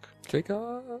Jaycock.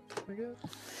 Jacob, I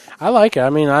guess. I like it. I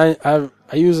mean, I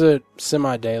use it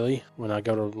semi-daily when I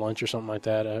go to lunch or something like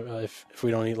that. If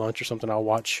we don't eat lunch or something, I'll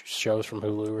watch shows from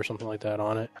Hulu or something like that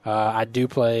on it. I do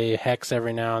play Hex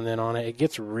every now and then on it. It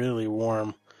gets really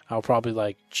warm. I'll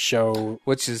probably show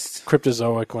which is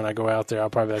Cryptozoic when I go out there. I'll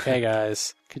probably be like, hey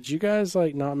guys, could you guys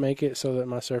not make it so that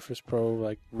my Surface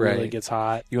Pro really gets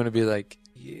hot? You want to be like,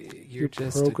 you're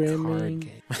just a card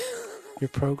game. Your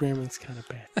programming's kind of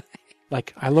bad.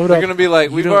 I load up. They're going to be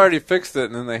like, we've already fixed it,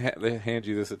 and then they hand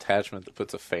you this attachment that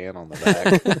puts a fan on the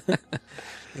back.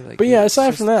 Like, but yeah,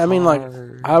 aside from that, I mean,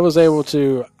 I was able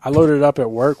to. I loaded it up at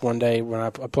work one day when I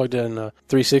plugged in a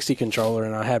 360 controller,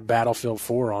 and I had Battlefield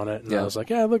 4 on it, and I was like,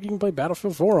 "Yeah, look, you can play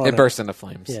Battlefield 4 on it." It burst into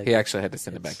flames. Yeah, he actually had to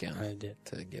send it back in. I did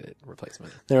to get it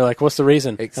replacement. They were like, "What's the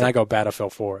reason?" And I go,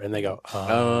 "Battlefield 4," and they go,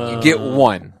 "You get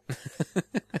one."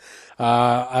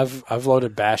 I've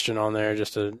loaded Bastion on there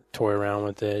just to toy around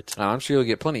with it. I'm sure you'll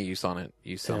get plenty of use on it.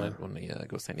 It when we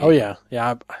go to San Diego. Oh yeah.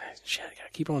 I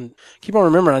gotta keep on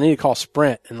remembering. I need to call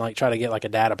Sprint and try to get a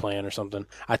data plan or something.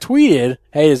 I tweeted,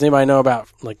 "Hey, does anybody know about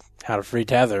how to free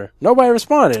tether?" Nobody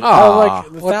responded. I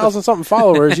was 1,000 something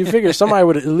followers. You figure somebody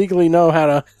would illegally know how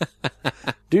to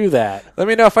do that. Let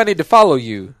me know if I need to follow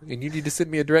you, and you need to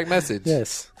send me a direct message.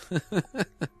 Yes.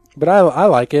 But I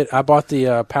like it. I bought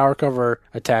the power cover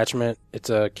attachment. It's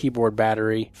a keyboard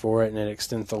battery for it, and it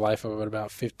extends the life of it about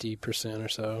 50% or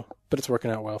so. But it's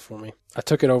working out well for me. I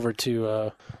took it over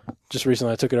to just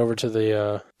recently. I took it over to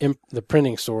the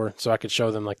printing store so I could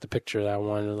show them the picture that I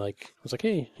wanted. I was like,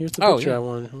 "Hey, here's the picture I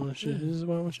wanted. This is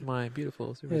what I want you." My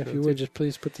beautiful. Yeah, if you would just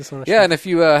please put this on. And if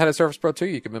you had a Surface Pro 2,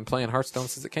 you could have been playing Hearthstone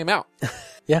since it came out.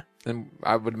 Yeah, and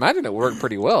I would imagine it worked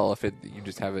pretty well if you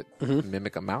just have it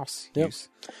mimic a mouse use.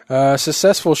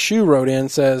 Successful Shoe wrote in,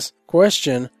 says,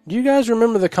 question, do you guys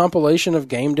remember the compilation of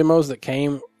game demos that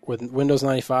came with Windows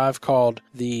 95 called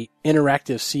the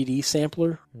Interactive CD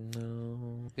Sampler?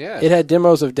 No. Yeah. It had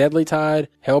demos of Deadly Tide,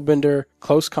 Hellbender,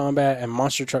 Close Combat, and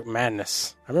Monster Truck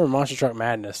Madness. I remember Monster Truck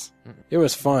Madness. It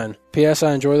was fun. P.S.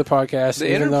 I enjoy the podcast.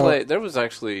 The Interplay, there was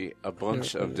actually a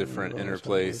bunch of different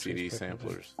Interplay CD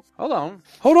samplers. Hold on.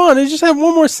 I just have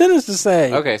one more sentence to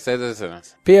say. Okay, say the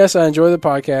sentence. P.S. I enjoy the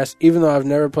podcast, even though I've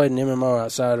never played an MMO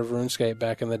outside of RuneScape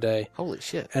back in the day. Holy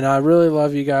shit. And I really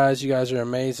love you guys. You guys are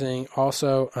amazing.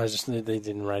 Also, they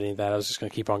didn't write any of that. I was just going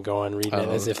to keep on going, reading it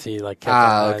as if he kept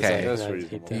on. Okay. That's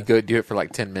reasonable. You go do it for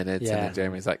 10 minutes, and then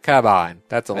Jeremy's like, come on.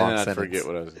 That's a long sentence. I forget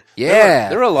what I was. Yeah.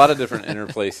 There were a lot of different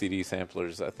Interplay CD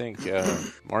samplers. I think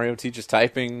Mario Teaches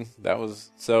Typing. That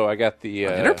was so. I got the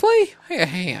Interplay.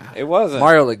 Yeah. It wasn't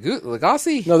Mario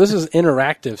Legacy. No, this is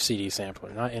interactive CD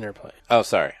sampler, not Interplay. Oh,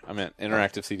 sorry. I meant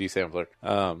interactive CD sampler.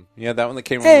 Yeah, that one that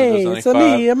came with Hey, Windows it's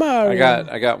 95. me,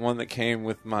 Mario. I got one that came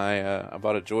with my. I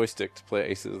bought a joystick to play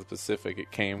Aces of the Pacific.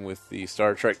 It came with the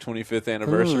Star Trek 25th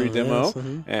anniversary demo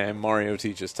and Mario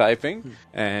Teaches Typing.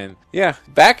 And yeah,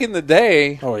 back in the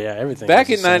day. Oh yeah, everything. Back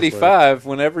in '95, if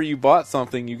whenever you bought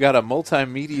something, you got a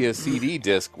multimedia CD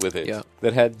disc with it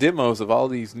that had demos of all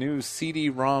these new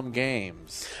CD-ROM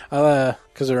games.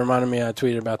 Because it reminded me, I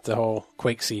tweeted about the whole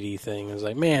Quake CD thing. It was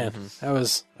like, man, that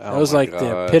was like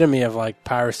the epitome of like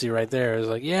piracy right there. It was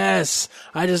like, yes,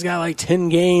 I just got like 10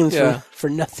 games for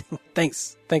nothing.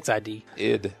 Thanks, ID.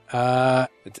 It's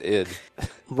id.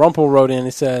 Rumpel wrote in,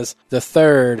 he says, the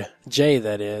third, Jay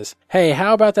that is, hey,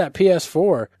 how about that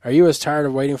PS4? Are you as tired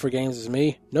of waiting for games as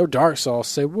me? No Dark Souls.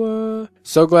 Say what?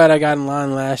 So glad I got in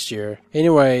line last year.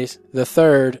 Anyways, the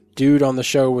third, dude on the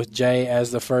show with Jay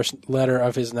as the first letter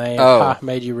of his name.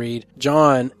 Made you read.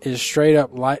 John is straight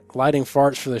up lighting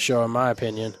farts for the show, in my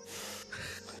opinion.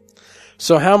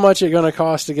 So how much it going to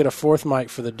cost to get a fourth mic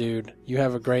for the dude? You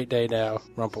have a great day now,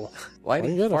 Rumpel.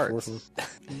 Lighting farts.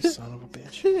 You son of a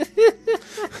bitch.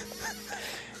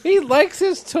 He likes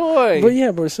his toy.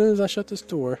 But as soon as I shut this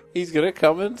door, he's going to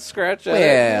come and scratch at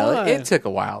it. Well, it took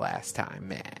a while last time,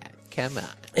 man. Come on.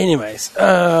 Anyways,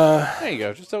 there you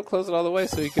go. Just don't close it all the way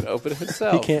so he can open it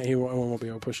himself. He can't. He won't be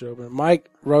able to push it open. Mike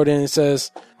wrote in and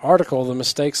says, article, The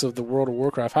Mistakes of the World of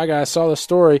Warcraft. Hi, guys. Saw the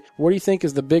story. What do you think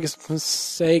is the biggest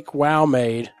mistake WoW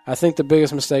made? I think the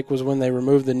biggest mistake was when they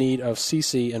removed the need of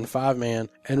CC and 5-man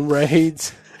and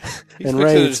raids.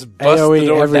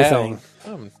 AoE, everything.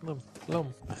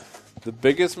 The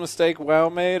biggest mistake WoW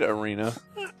made? Arena.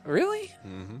 Really?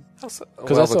 Mm-hmm.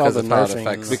 Because I saw the nerfing.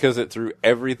 Effects. Because it threw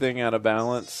everything out of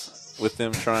balance with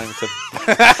them trying to...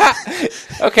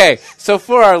 Okay, so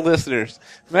for our listeners,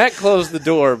 Matt closed the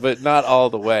door, but not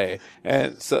all the way.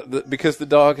 And so, because the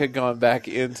dog had gone back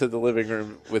into the living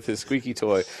room with his squeaky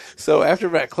toy. So after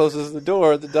Matt closes the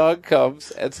door, the dog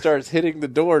comes and starts hitting the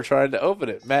door trying to open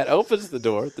it. Matt opens the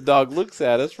door, the dog looks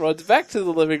at us, runs back to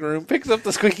the living room, picks up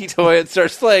the squeaky toy, and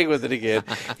starts playing with it again.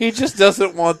 He just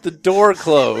doesn't want the door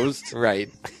closed. Right.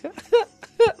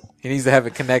 He needs to have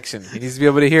a connection. He needs to be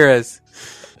able to hear us.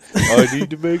 I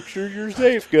need to make sure you're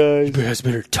safe, guys. You guys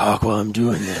better talk while I'm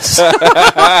doing this. Yeah,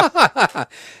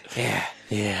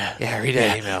 read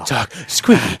that email. Talk.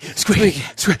 Squeak.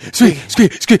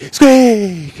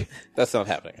 That's not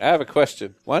happening. I have a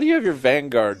question. Why do you have your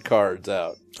Vanguard cards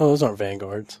out? Oh, those aren't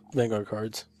Vanguard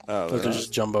cards. Oh, those are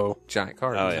just jumbo. Giant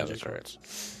cards. Oh, yeah, that's right.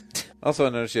 Also, I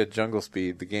noticed you had Jungle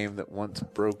Speed, the game that once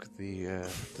broke the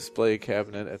display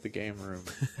cabinet at the game room.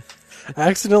 I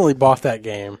accidentally bought that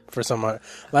game for someone.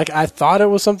 Like, I thought it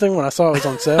was something when I saw it was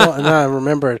on sale, and then I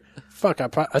remembered, I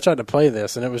tried to play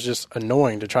this, and it was just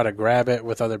annoying to try to grab it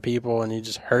with other people, and you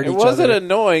just hurt each other. It wasn't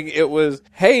annoying. It was,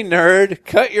 hey, nerd,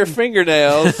 cut your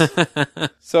fingernails.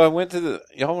 So I went to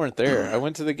y'all weren't there. I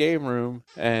went to the game room,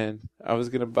 and I was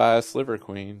going to buy a Sliver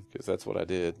Queen, because that's what I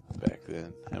did back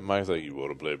then. And Mike's like, you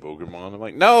want to play Pokemon? I'm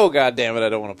like, no, goddammit, I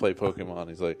don't want to play Pokemon.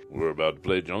 He's like, we're about to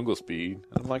play Jungle Speed.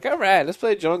 I'm like, all right, let's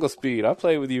play Jungle Speed. I'll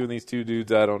play with you and these two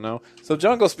dudes I don't know. So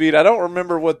Jungle Speed, I don't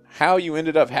remember how you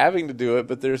ended up having to do it,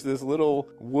 but there's this little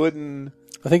wooden...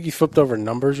 I think you flipped over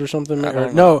numbers or something.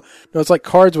 No, it's like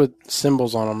cards with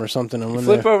symbols on them or something. And you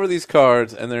flip over these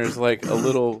cards, and there's like a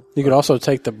little... You could also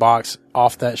take the box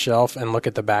off that shelf and look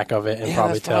at the back of it and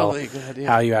probably tell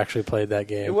how you actually played that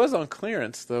game. It was on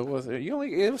clearance, though, wasn't it?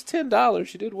 It was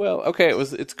 $10. You did well. Okay,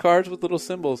 it's cards with little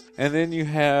symbols, and then you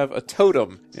have a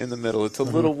totem in the middle. It's a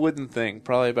little wooden thing,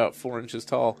 probably about 4 inches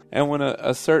tall. And when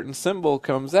a certain symbol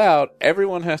comes out,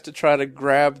 everyone has to try to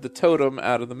grab the totem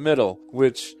out of the middle,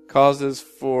 which causes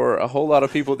for a whole lot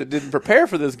of people that didn't prepare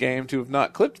for this game to have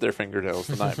not clipped their fingernails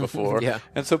the night before. Yeah.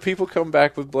 And so people come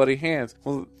back with bloody hands.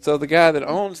 Well, so the guy that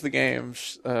owns the game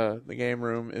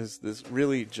room is this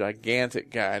really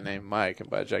gigantic guy named Mike. And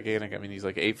by gigantic, I mean he's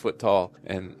like 8 foot tall.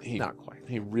 And not quite.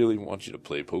 He really wants you to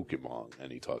play Pokemon. And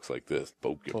he talks like this,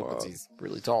 Pokemon. Well, he's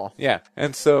really tall. Yeah.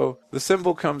 And so the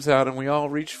symbol comes out and we all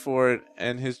reach for it.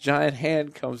 And his giant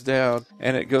hand comes down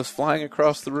and it goes flying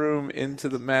across the room into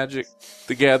the Magic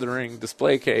the Gathering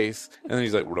display case. And then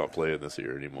he's like, we're not playing this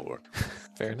here anymore.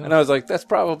 Fair enough. And I was like, that's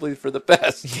probably for the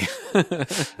best.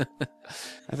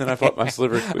 And then I bought my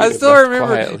Sliver Queen. I still remember.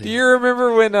 Quietly. Do you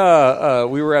remember when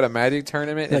we were at a Magic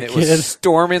tournament and it was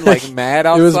storming like mad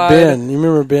outside? It was Ben. You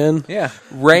remember Ben? Yeah.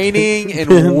 Raining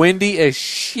and windy as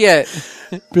shit.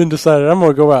 Ben decided, I'm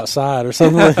going to go outside or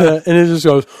something like that. And it just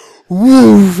goes,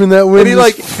 woof, and that wind. And he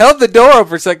like held the door up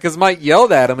for a second because Mike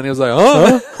yelled at him and he was like,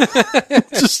 huh?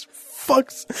 Just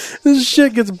fucks. This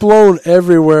shit gets blown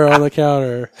everywhere on the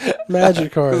counter.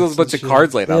 Magic cards. There's a bunch of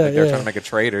cards laid out like they're trying to make a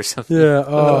trade or something. Yeah.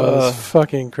 Oh, it's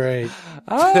fucking great.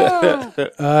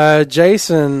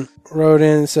 Jason wrote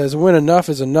in and says, when enough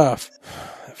is enough.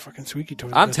 That fucking squeaky toy.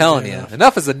 I'm telling you,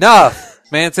 enough is enough,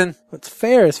 Manson. What's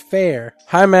fair is fair.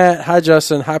 Hi, Matt. Hi,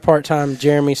 Justin. Hi, part-time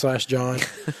Jeremy /John.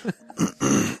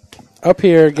 Up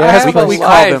here, gas have a prices. We call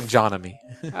life. them Johnamy.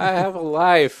 I have a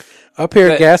life. Up here,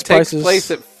 that gas takes prices.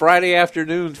 place at Friday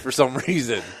afternoons for some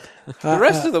reason. The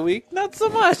rest of the week, not so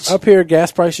much. Up here,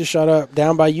 gas prices shot up.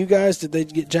 Down by you guys, did they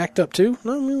get jacked up too?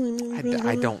 No,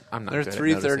 I don't. I'm not. They're good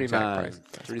at noticing jack $3.39. prices.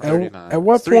 $3.39. At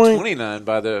what It's point-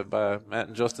 $3.29 by Matt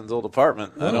and Justin's old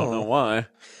apartment. I don't know why.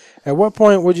 At what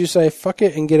point would you say, fuck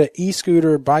it and get an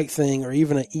e-scooter, bike thing, or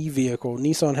even an e-vehicle?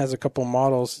 Nissan has a couple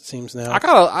models, it seems now.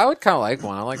 I would kind of like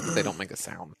one. I like that they don't make a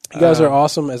sound. You guys are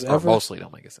awesome as Or ever. mostly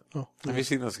don't make a sound. Oh. Have you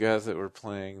seen those guys that were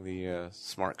playing the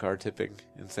smart car tipping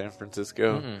in San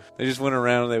Francisco? They just went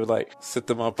around and they would like sit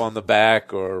them up on the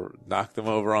back or knock them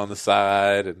over on the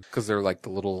side. And Because they're like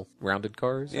the little rounded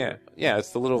cars? yeah,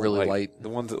 it's the little Really like, light. the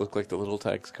ones that look like the little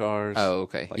tax cars. Oh,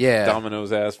 okay. Like Yeah.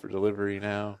 Domino's asked for delivery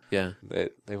now. Yeah.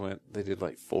 They did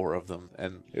like 4 of them,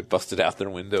 and it busted out their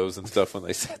windows and stuff when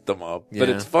they set them up. Yeah. But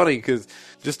it's funny because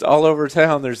just all over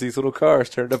town, there's these little cars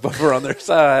turned up over on their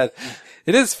side.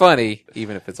 It is funny,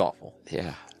 even if it's awful.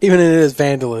 Yeah, Even if it is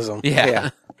vandalism. Yeah.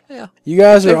 You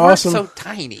guys they are weren't awesome. so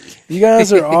tiny. You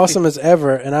guys are awesome as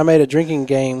ever, and I made a drinking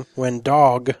game when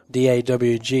Dog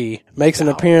DAWG makes an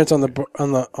appearance on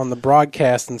the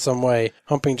broadcast in some way,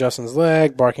 humping Justin's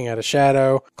leg, barking at a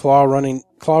shadow, claw running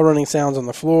sounds on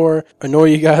the floor, annoy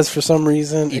you guys for some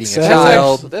reason, Eating a etc.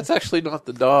 child. That's actually not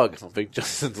the dog humping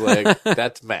Justin's leg.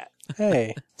 That's Matt.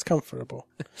 Hey, it's comfortable.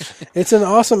 It's an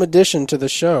awesome addition to the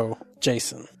show,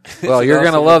 Jason. Well, you're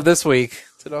going to love this week.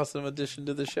 It's an awesome addition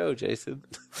to the show, Jason.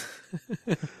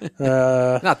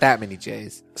 Not that many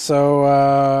J's.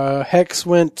 So Hex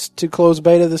went to closed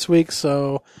beta this week,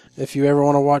 so if you ever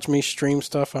want to watch me stream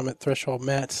stuff, I'm at Threshold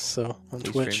Matt, so on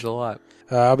He Twitch. streams a lot.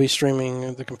 I'll be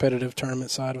streaming the competitive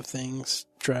tournament side of things,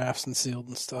 drafts and sealed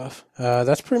and stuff.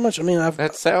 That's pretty much. I mean,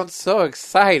 That sounds so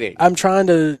exciting. I'm trying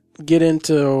to get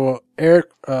into Eric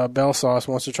Belsauce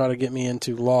wants to try to get me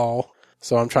into LOL,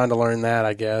 so I'm trying to learn that.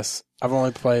 I guess I've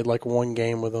only played like one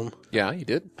game with him. Yeah, you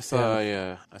did. I saw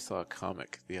a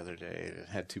comic the other day that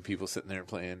had 2 people sitting there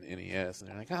playing NES, and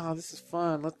they're like, "Oh, this is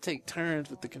fun. Let's take turns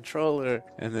with the controller."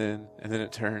 And then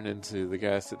it turned into the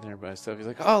guy sitting there by himself. He's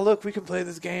like, "Oh, look, we can play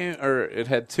this game." Or they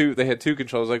had 2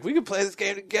 controllers. Like, we can play this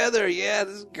game together. Yeah,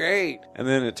 this is great. And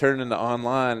then it turned into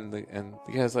online, and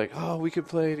the guy's like, "Oh, we can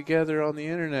play together on the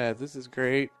internet. This is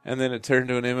great." And then it turned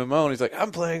to an MMO, and he's like,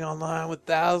 "I'm playing online with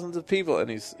thousands of people," and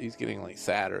he's getting like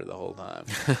sadder the whole time.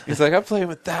 He's like, "I'm playing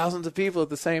with thousands of people at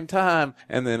the same time,"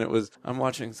 and then it was, "I'm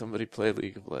watching somebody play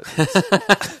League of Legends."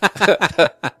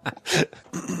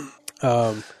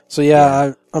 So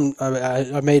yeah,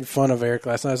 I made fun of Eric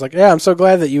last night. I was like, "Yeah, I'm so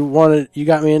glad that you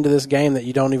got me into this game that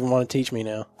you don't even want to teach me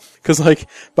now." Because like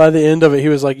by the end of it, he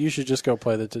was like, "You should just go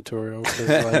play the tutorial."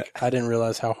 Because like I didn't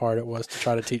realize how hard it was to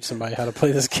try to teach somebody how to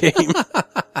play this game.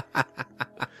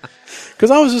 Because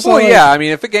I was just Well, like, yeah. I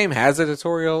mean, if a game has a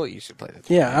tutorial, you should play it.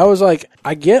 yeah, I was like,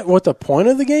 I get what the point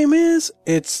of the game is.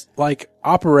 It's like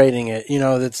operating it,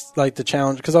 that's like the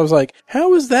challenge. Because I was like,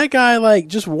 how is that guy like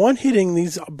just one-hitting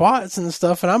these bots and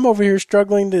stuff, and I'm over here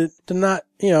struggling to not,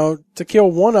 to kill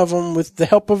one of them with the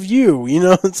help of you.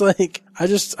 It's like I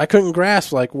couldn't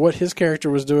grasp like what his character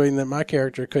was doing that my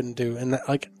character couldn't do, and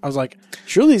I was like,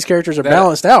 surely these characters are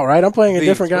balanced out, right? I'm playing a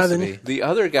different guy than you. The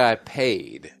other guy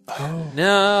paid.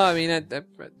 No, I mean,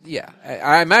 yeah.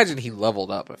 I imagine he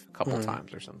leveled up a couple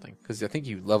times or something. Because I think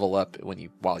you level up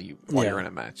while you're in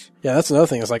a match. Yeah, that's another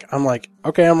thing. It's like I'm like,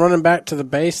 okay, I'm running back to the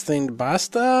base thing to buy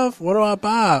stuff. What do I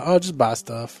buy? Oh, just buy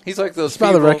stuff. He's like those Just buy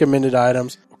people. the recommended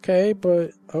items. Okay,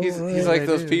 but He's like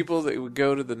those people that would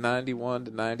go to the 91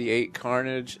 to 98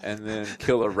 Carnage and then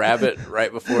kill a rabbit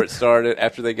right before it started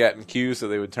after they got in queue, so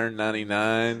they would turn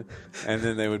 99, and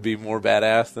then they would be more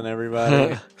badass than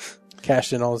everybody.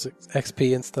 cashed in all his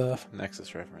XP and stuff.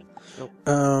 Nexus reference.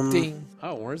 Ding.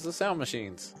 Oh, where's the sound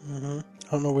machines? I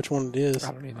don't know which one it is.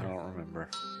 I don't either. I don't remember.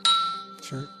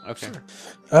 Sure. Okay.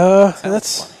 And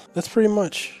that's pretty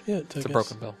much it. It's a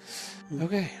broken bell.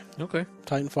 Okay. Okay.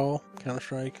 Titanfall,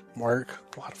 Counter-Strike, work,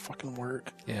 a lot of fucking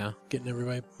work. Yeah. Getting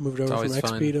everybody moved over from always XP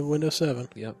fun. to Windows 7.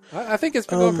 Yep. I think it's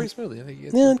been going pretty smoothly. I think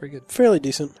it's Yeah, been pretty good. fairly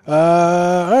decent.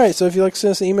 All right, so if you'd like to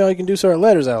send us an email, you can do so at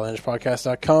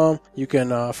letters@outlandishpodcast.com. You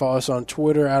can follow us on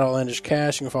Twitter,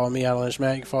 @OutlandishCash. You can follow me,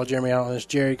 @OutlandishMatt. You can follow Jeremy,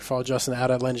 @OutlandishJerry. You can follow Justin,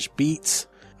 @OutlandishBeats.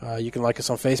 You can like us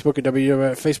on Facebook at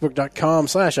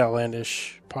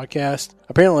www.facebook.com/OutlandishPodcast.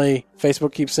 Apparently,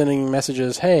 Facebook keeps sending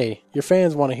messages, hey, your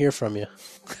fans want to hear from you.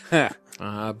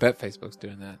 I bet Facebook's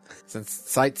doing that. Since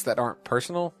sites that aren't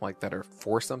personal, like that are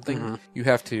for something, you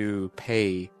have to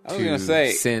pay I was gonna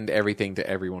say, send everything to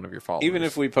every one of your followers. even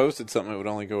if we posted something, it would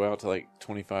only go out to like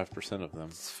 25% of them.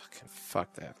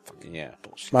 Fuck that. Fucking Yeah.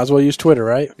 bullshit. Might as well use Twitter,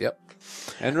 right? Yep.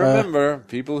 And remember,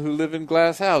 people who live in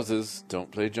glass houses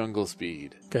don't play Jungle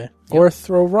Speed. Okay. Or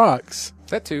throw rocks.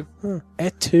 That too.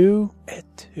 Et tu.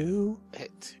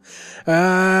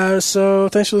 So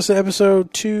thanks for listening to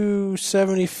episode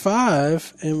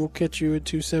 275, and we'll catch you at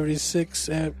 276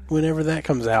 at whenever that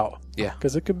comes out. Yeah.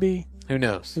 Because it could be. Who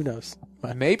knows? Who knows?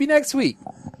 Bye. Maybe next week.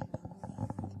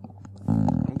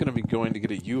 I'm going to be going to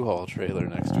get a U-Haul trailer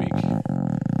next week.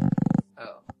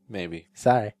 Oh. Maybe.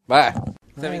 Sorry. Bye.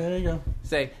 All right, there you go.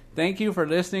 Say, thank you for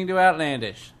listening to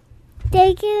Outlandish.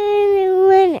 Take it in the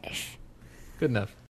winners. Good enough.